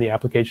put it in the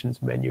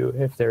applications menu,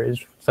 if there is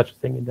such a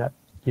thing in that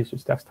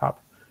user's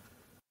desktop.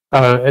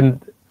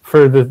 And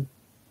for the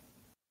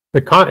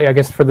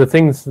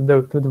things,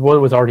 the one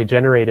that was already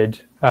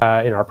generated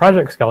in our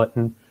project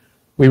skeleton,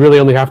 we really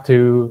only have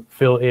to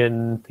fill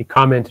in the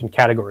comment and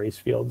categories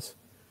fields.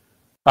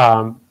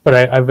 But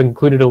I've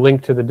included a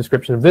link to the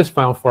description of this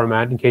file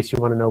format in case you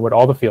want to know what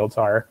all the fields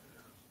are.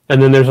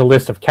 And then there's a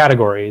list of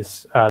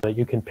categories that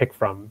you can pick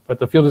from. But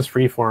the field is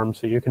freeform,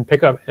 so you can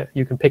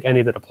pick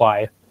any that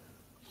apply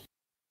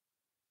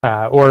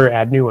or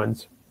add new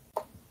ones.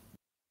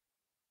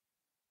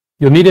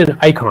 You'll need an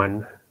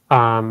icon.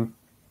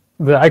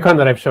 The icon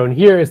that I've shown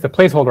here is the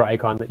placeholder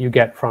icon that you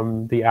get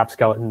from the app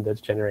skeleton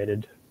that's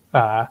generated.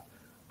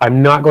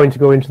 I'm not going to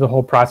go into the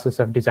whole process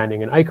of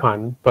designing an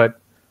icon,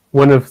 but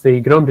one of the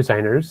GNOME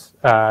designers,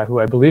 who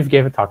I believe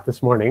gave a talk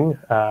this morning,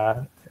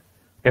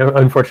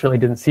 unfortunately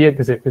didn't see it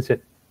because it was at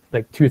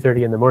like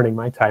 2:30 in the morning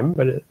my time,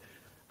 but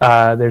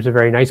there's a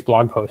very nice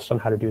blog post on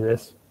how to do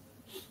this.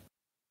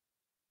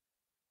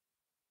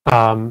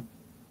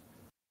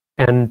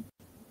 And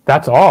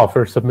that's all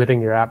for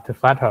submitting your app to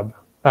FlatHub.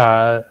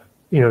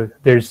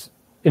 There's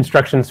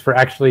instructions for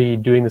actually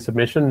doing the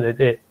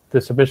submission.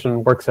 The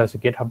submission works as a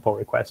GitHub pull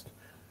request.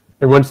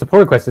 And once the pull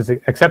request is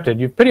accepted,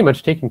 you've pretty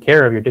much taken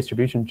care of your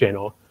distribution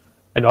channel.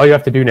 And all you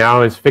have to do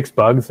now is fix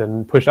bugs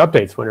and push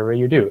updates whenever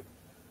you do.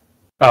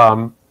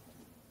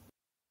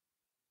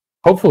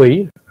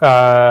 Hopefully,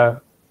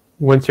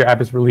 once your app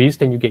is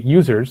released and you get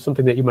users,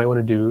 something that you might want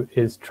to do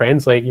is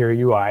translate your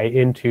UI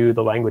into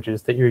the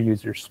languages that your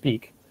users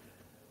speak.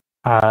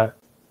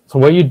 So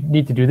what you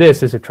need to do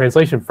this is a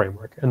translation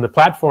framework. And the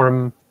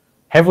platform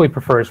heavily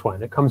prefers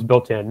one. It comes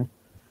built in,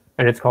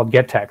 and it's called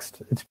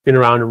getText. It's been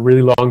around a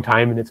really long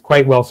time, and it's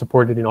quite well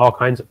supported in all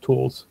kinds of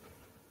tools.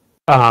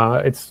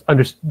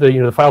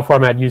 The file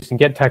format used in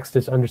getText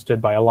is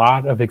understood by a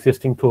lot of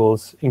existing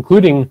tools,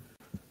 including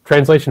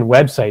translation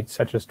websites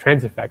such as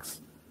Transifex,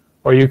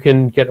 or you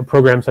can get a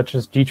program such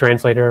as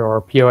gtranslator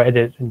or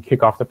POEdit and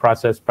kick off the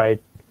process by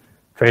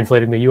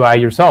translating the UI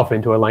yourself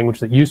into a language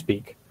that you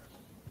speak.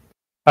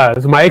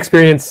 So my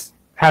experience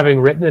having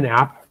written an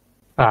app,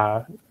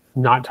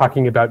 not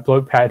talking about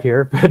Bloatpad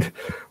here, but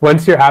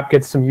once your app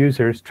gets some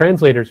users,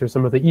 translators are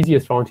some of the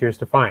easiest volunteers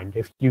to find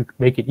if you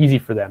make it easy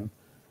for them.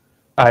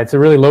 It's a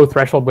really low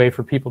threshold way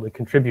for people to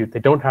contribute.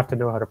 They don't have to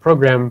know how to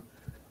program.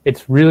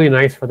 It's really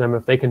nice for them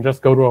if they can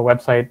just go to a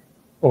website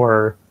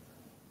or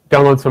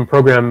download some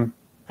program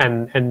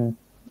and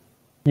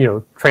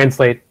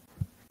translate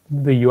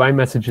the UI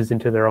messages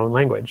into their own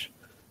language.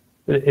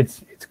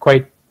 It's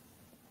quite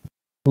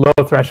low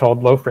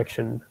threshold, low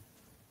friction.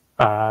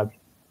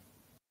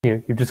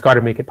 You've just got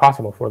to make it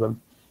possible for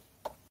them.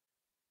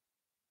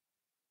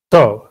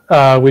 So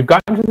we've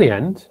gotten to the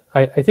end.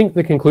 I think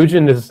the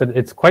conclusion is that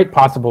it's quite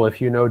possible, if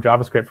you know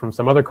JavaScript from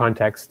some other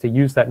context, to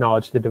use that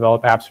knowledge to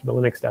develop apps for the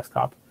Linux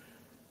desktop.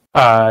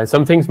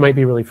 Some things might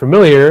be really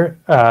familiar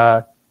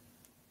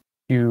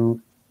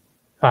to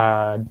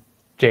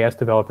JS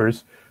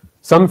developers.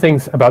 Some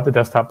things about the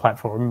desktop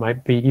platform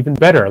might be even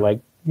better, like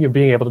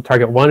being able to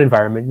target one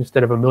environment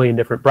instead of a million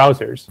different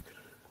browsers.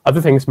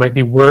 Other things might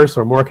be worse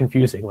or more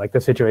confusing, like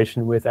the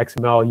situation with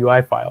XML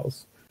UI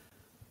files.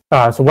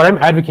 So what I'm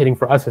advocating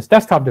for us as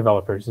desktop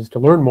developers is to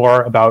learn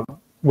more about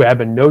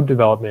web and node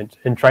development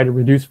and try to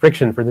reduce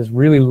friction for this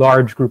really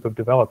large group of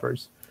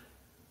developers.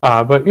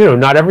 But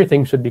not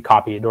everything should be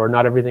copied, or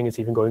not everything is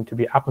even going to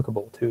be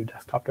applicable to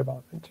desktop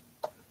development.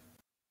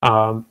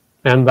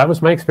 And that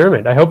was my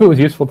experiment. I hope it was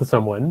useful to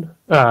someone,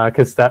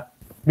 because that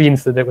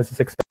means that it was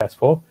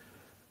successful.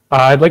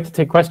 I'd like to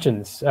take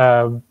questions.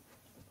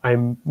 I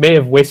may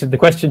have wasted the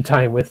question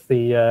time with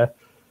the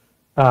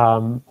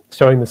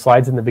showing the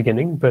slides in the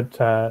beginning, but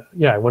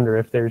yeah, I wonder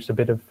if there's a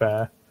bit of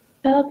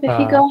Philip, if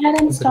you go ahead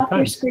and stop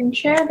your screen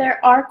share, there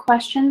are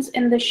questions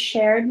in the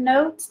shared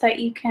notes that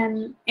you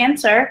can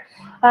answer.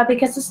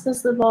 Because this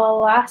is the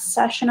last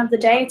session of the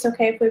day, it's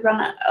okay if we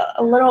run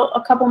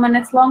a couple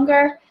minutes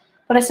longer,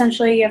 but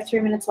essentially you have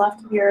 3 minutes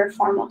left of your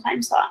formal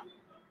time slot.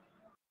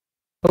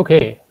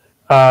 Okay.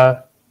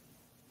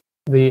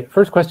 The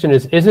first question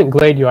is, isn't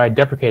Glade UI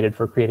deprecated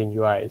for creating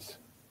UIs?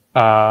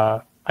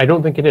 I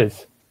don't think it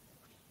is.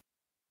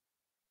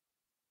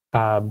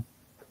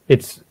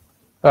 It's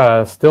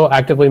still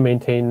actively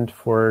maintained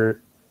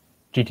for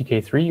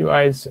GTK3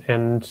 UIs,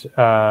 and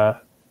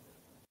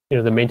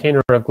the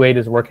maintainer of Glade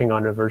is working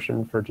on a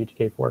version for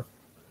GTK4.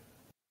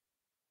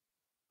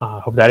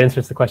 Hope that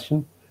answers the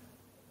question.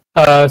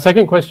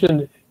 Second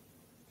question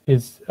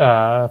is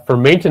for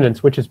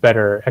maintenance, which is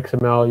better,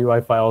 XML,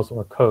 UI files,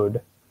 or code?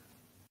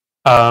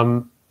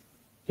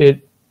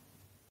 It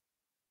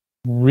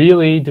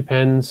really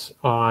depends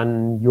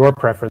on your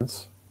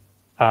preference.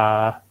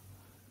 I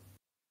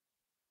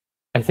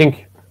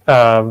think,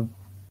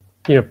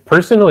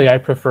 personally, I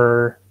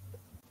prefer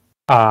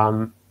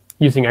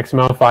using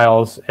XML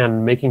files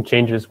and making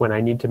changes when I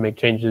need to make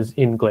changes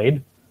in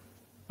Glade.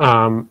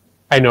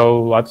 I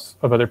know lots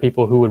of other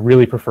people who would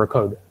really prefer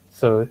code,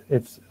 so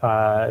it's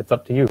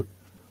up to you.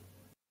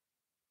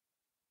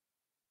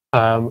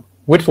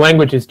 Which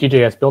language is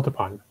GJS built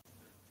upon?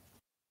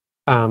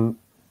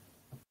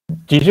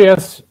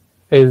 GJS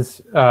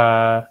is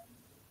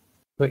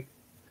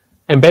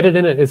embedded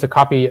in it is a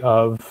copy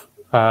of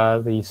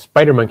the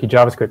SpiderMonkey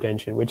JavaScript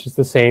engine, which is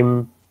the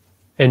same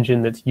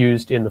engine that's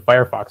used in the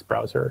Firefox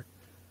browser.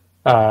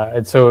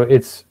 And so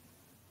it's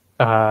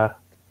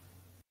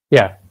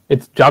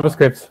it's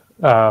JavaScript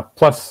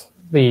plus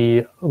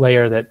the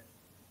layer that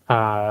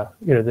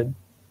that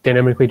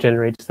dynamically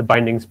generates the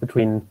bindings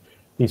between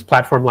these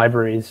platform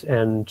libraries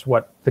and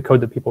what the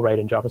code that people write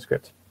in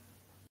JavaScript.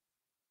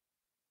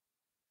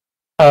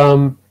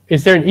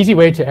 Is there an easy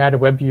way to add a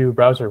WebView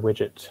browser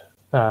widget?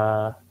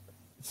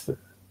 It's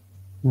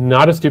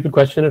not a stupid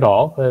question at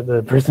all.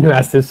 The person who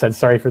asked this said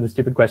sorry for the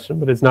stupid question,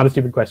 but it's not a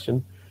stupid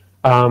question.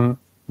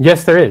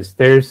 Yes, there is.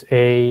 There's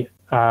a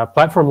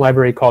platform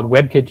library called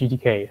WebKit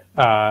GTK,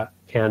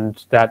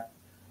 and that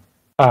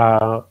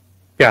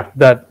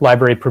that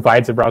library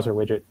provides a browser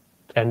widget,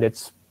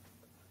 and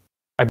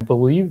I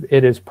believe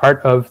it is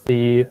part of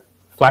the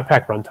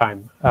Flatpak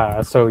runtime.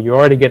 So you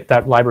already get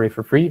that library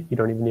for free. You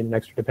don't even need an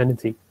extra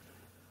dependency.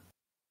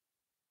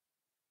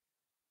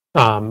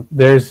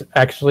 There's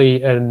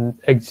actually an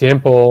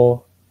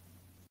example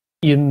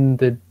in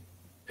the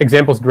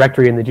examples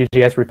directory in the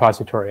GJS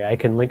repository. I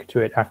can link to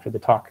it after the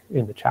talk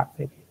in the chat,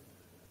 maybe.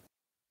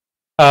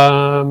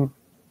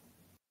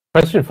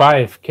 Question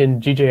 5,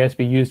 can GJS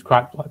be used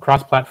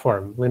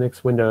cross-platform,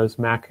 Linux, Windows,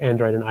 Mac,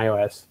 Android, and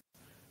iOS?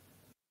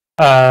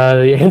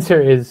 The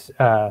answer is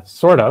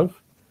sort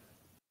of.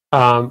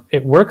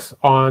 It works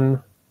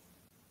on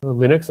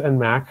Linux and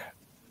Mac.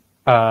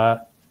 I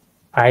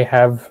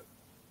have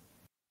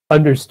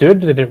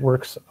understood that it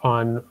works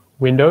on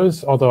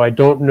Windows, although I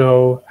don't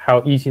know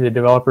how easy the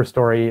developer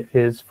story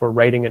is for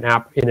writing an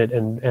app in it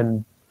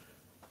and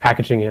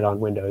packaging it on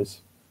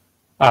Windows.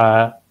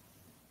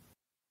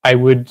 I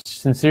would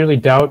sincerely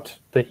doubt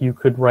that you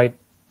could write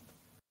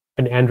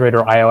an Android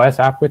or iOS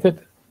app with it.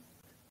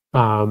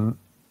 But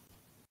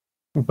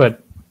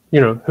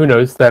who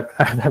knows?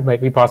 That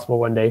might be possible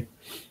one day.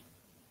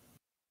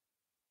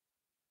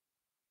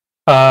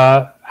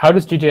 How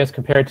does GJS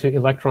compare to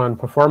Electron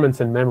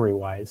performance and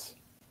memory-wise?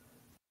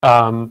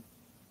 I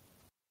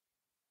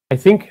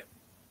think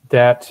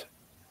that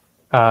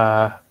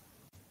I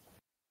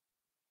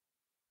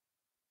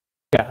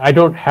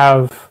don't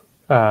have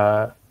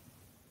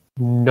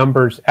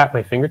numbers at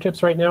my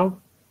fingertips right now,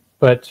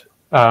 but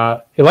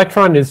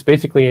Electron is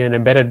basically an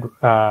embedded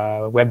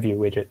WebView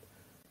widget.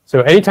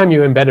 So anytime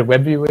you embed a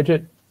WebView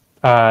widget,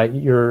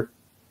 your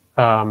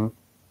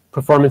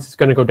performance is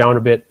going to go down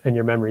a bit and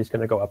your memory is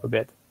going to go up a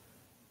bit,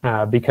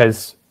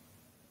 because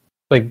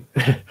the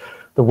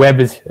web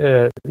is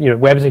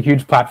web is a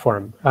huge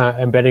platform.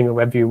 Embedding a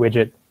WebView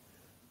widget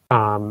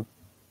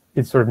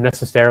is sort of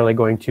necessarily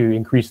going to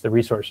increase the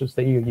resources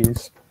that you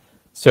use.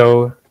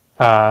 So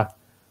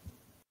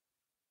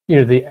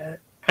the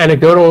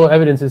anecdotal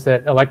evidence is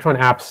that Electron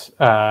apps,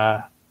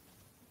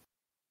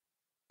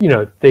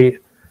 they,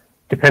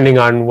 depending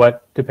on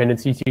what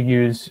dependencies you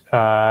use,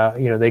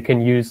 they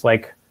can use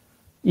like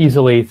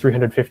easily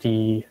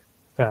 350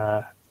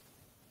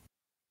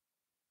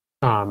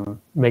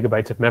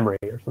 megabytes of memory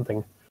or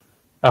something.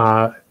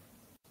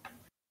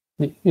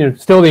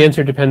 Still the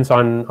answer depends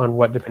on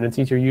what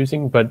dependencies you're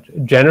using,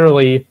 but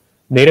generally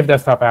native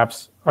desktop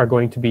apps are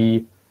going to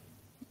be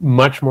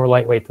much more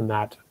lightweight than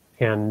that.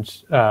 And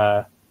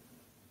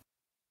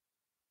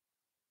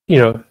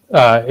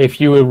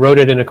if you wrote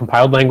it in a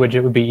compiled language,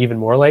 it would be even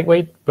more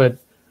lightweight. But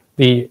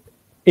the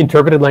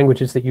interpreted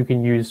languages that you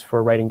can use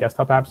for writing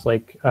desktop apps,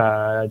 like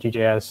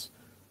GJS,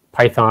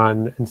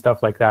 Python, and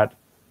stuff like that,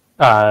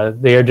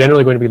 they are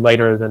generally going to be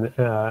lighter than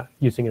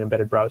using an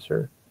embedded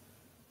browser.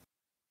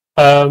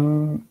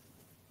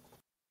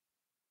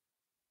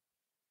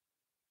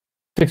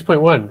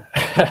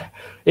 6.1.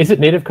 Is it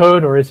native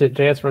code or is it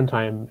JS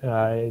runtime,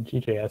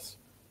 GJS?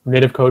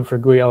 Native code for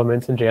GUI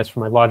elements and JS for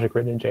my logic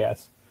written in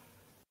JS.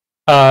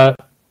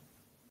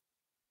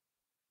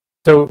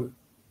 So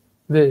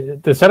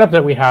the setup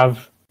that we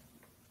have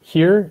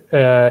here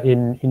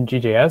in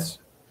GJS,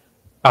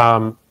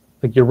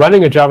 like you're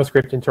running a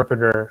JavaScript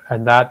interpreter,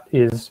 and that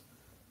is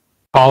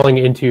calling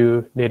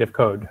into native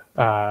code.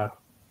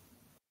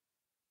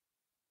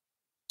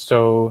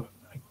 So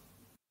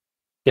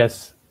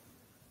yes,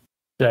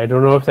 I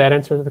don't know if that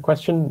answers the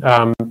question.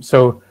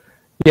 So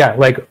yeah,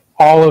 like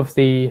all of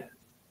the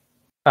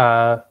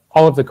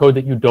code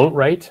that you don't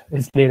write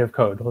is native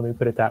code. Let me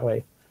put it that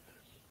way.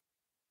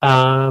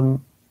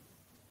 Can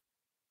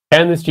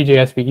this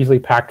GJS be easily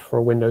packed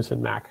for Windows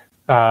and Mac?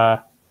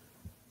 I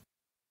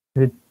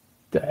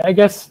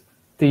guess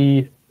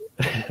the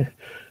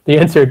the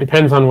answer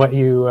depends on what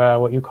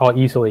you call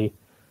easily.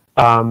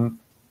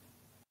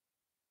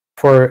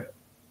 For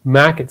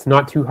Mac, it's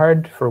not too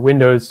hard. For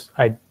Windows,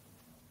 I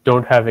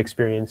don't have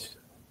experience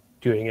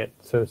doing it,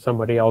 so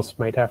somebody else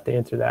might have to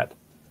answer that.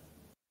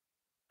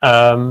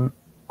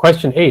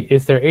 Question 8,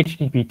 is there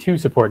HTTP2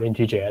 support in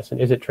GJS,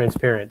 and is it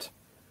transparent?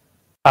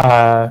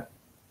 So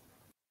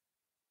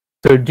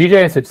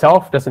GJS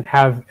itself doesn't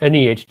have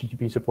any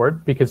HTTP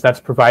support because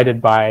that's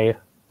provided by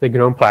the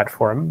GNOME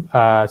platform.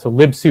 So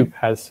libsoup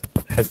has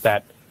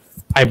that.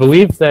 I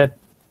believe that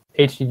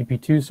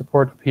HTTP2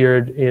 support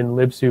appeared in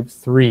libsoup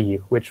 3,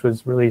 which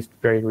was released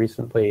very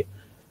recently.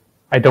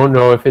 I don't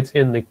know if it's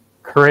in the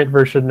current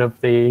version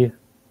of the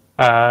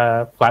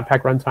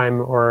Flatpak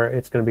runtime or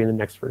it's going to be in the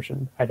next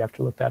version. I'd have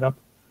to look that up.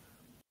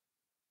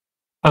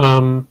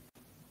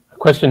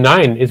 Question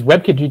 9, is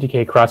WebKit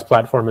GTK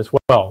cross-platform as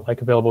well,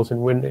 like available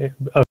in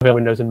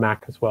Windows and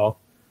Mac as well?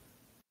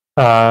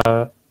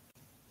 I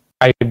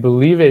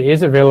believe it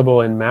is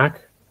available in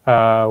Mac.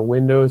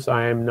 Windows,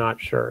 I am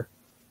not sure.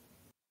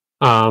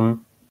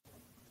 Question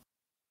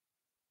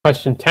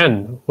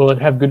 10, will it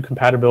have good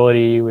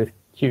compatibility with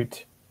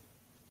Qt?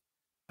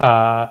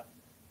 I'm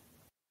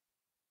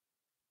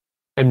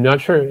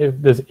not sure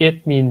if, does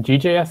it mean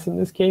GJS in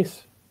this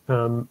case?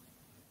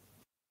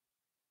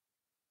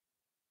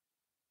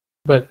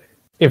 But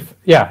if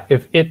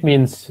it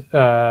means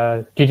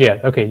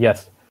GJS, okay,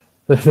 yes.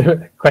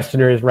 The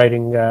questioner is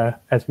writing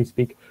as we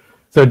speak.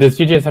 So does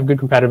GJS have good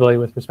compatibility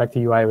with respect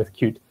to UI with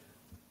Qt?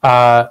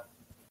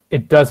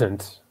 It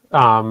doesn't,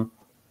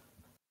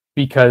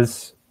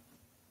 because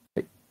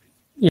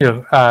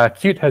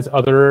Qt has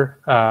other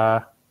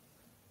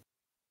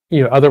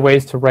other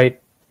ways to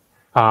write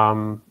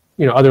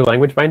other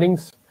language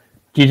bindings.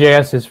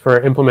 GJS is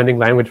for implementing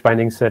language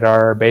bindings that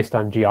are based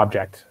on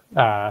G-object.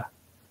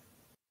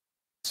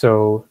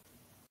 So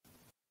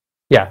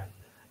yeah,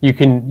 you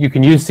can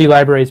use C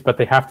libraries, but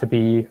they have to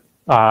be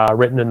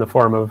written in the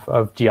form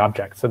of G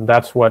objects, and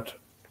that's what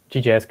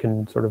GJS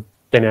can sort of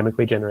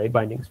dynamically generate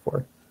bindings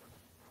for.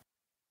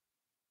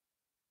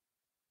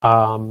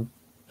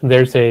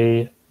 There's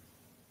a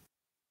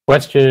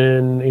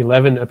question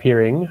 11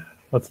 appearing.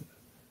 Let's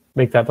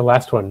make that the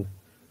last one.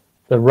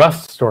 The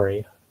Rust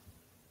story.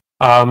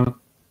 I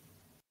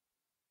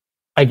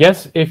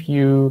guess if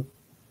you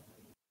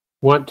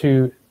want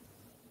to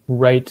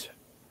write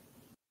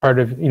part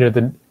of,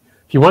 if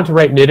you want to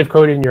write native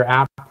code in your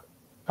app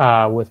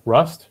with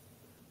Rust,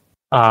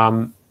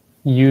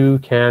 you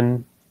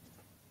can,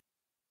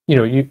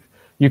 you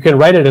can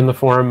write it in the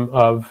form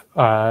of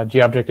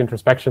G-object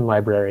introspection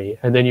library,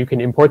 and then you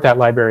can import that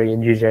library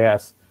in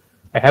GJS.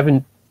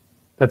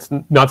 That's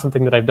not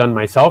something that I've done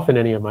myself in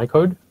any of my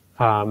code,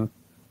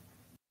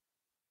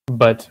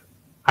 but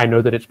I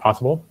know that it's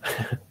possible.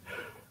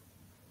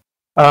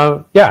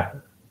 Yeah.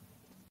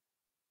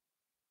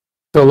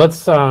 So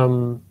let's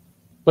call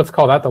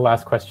that the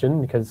last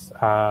question, because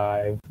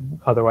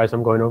otherwise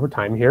I'm going over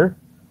time here.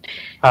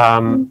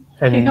 And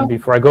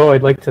before I go,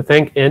 I'd like to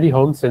thank Andy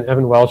Holmes and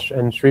Evan Welsh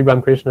and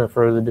Sribam Krishna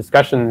for the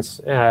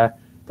discussions that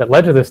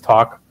led to this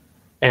talk,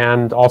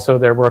 and also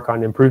their work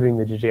on improving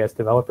the GJS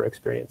developer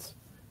experience.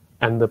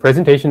 And the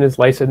presentation is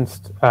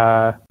licensed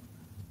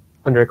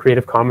under a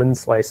Creative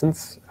Commons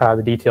license.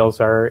 The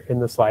details are in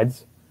the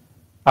slides.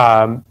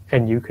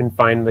 And you can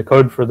find the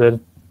code for the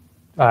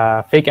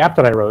fake app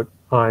that I wrote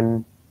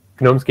on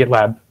GNOME's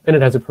GitLab, and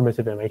it has a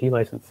permissive MIT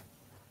license.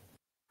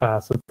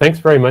 So thanks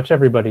very much,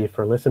 everybody,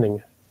 for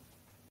listening.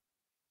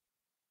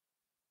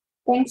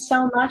 Thanks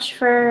so much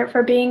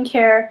for being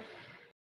here.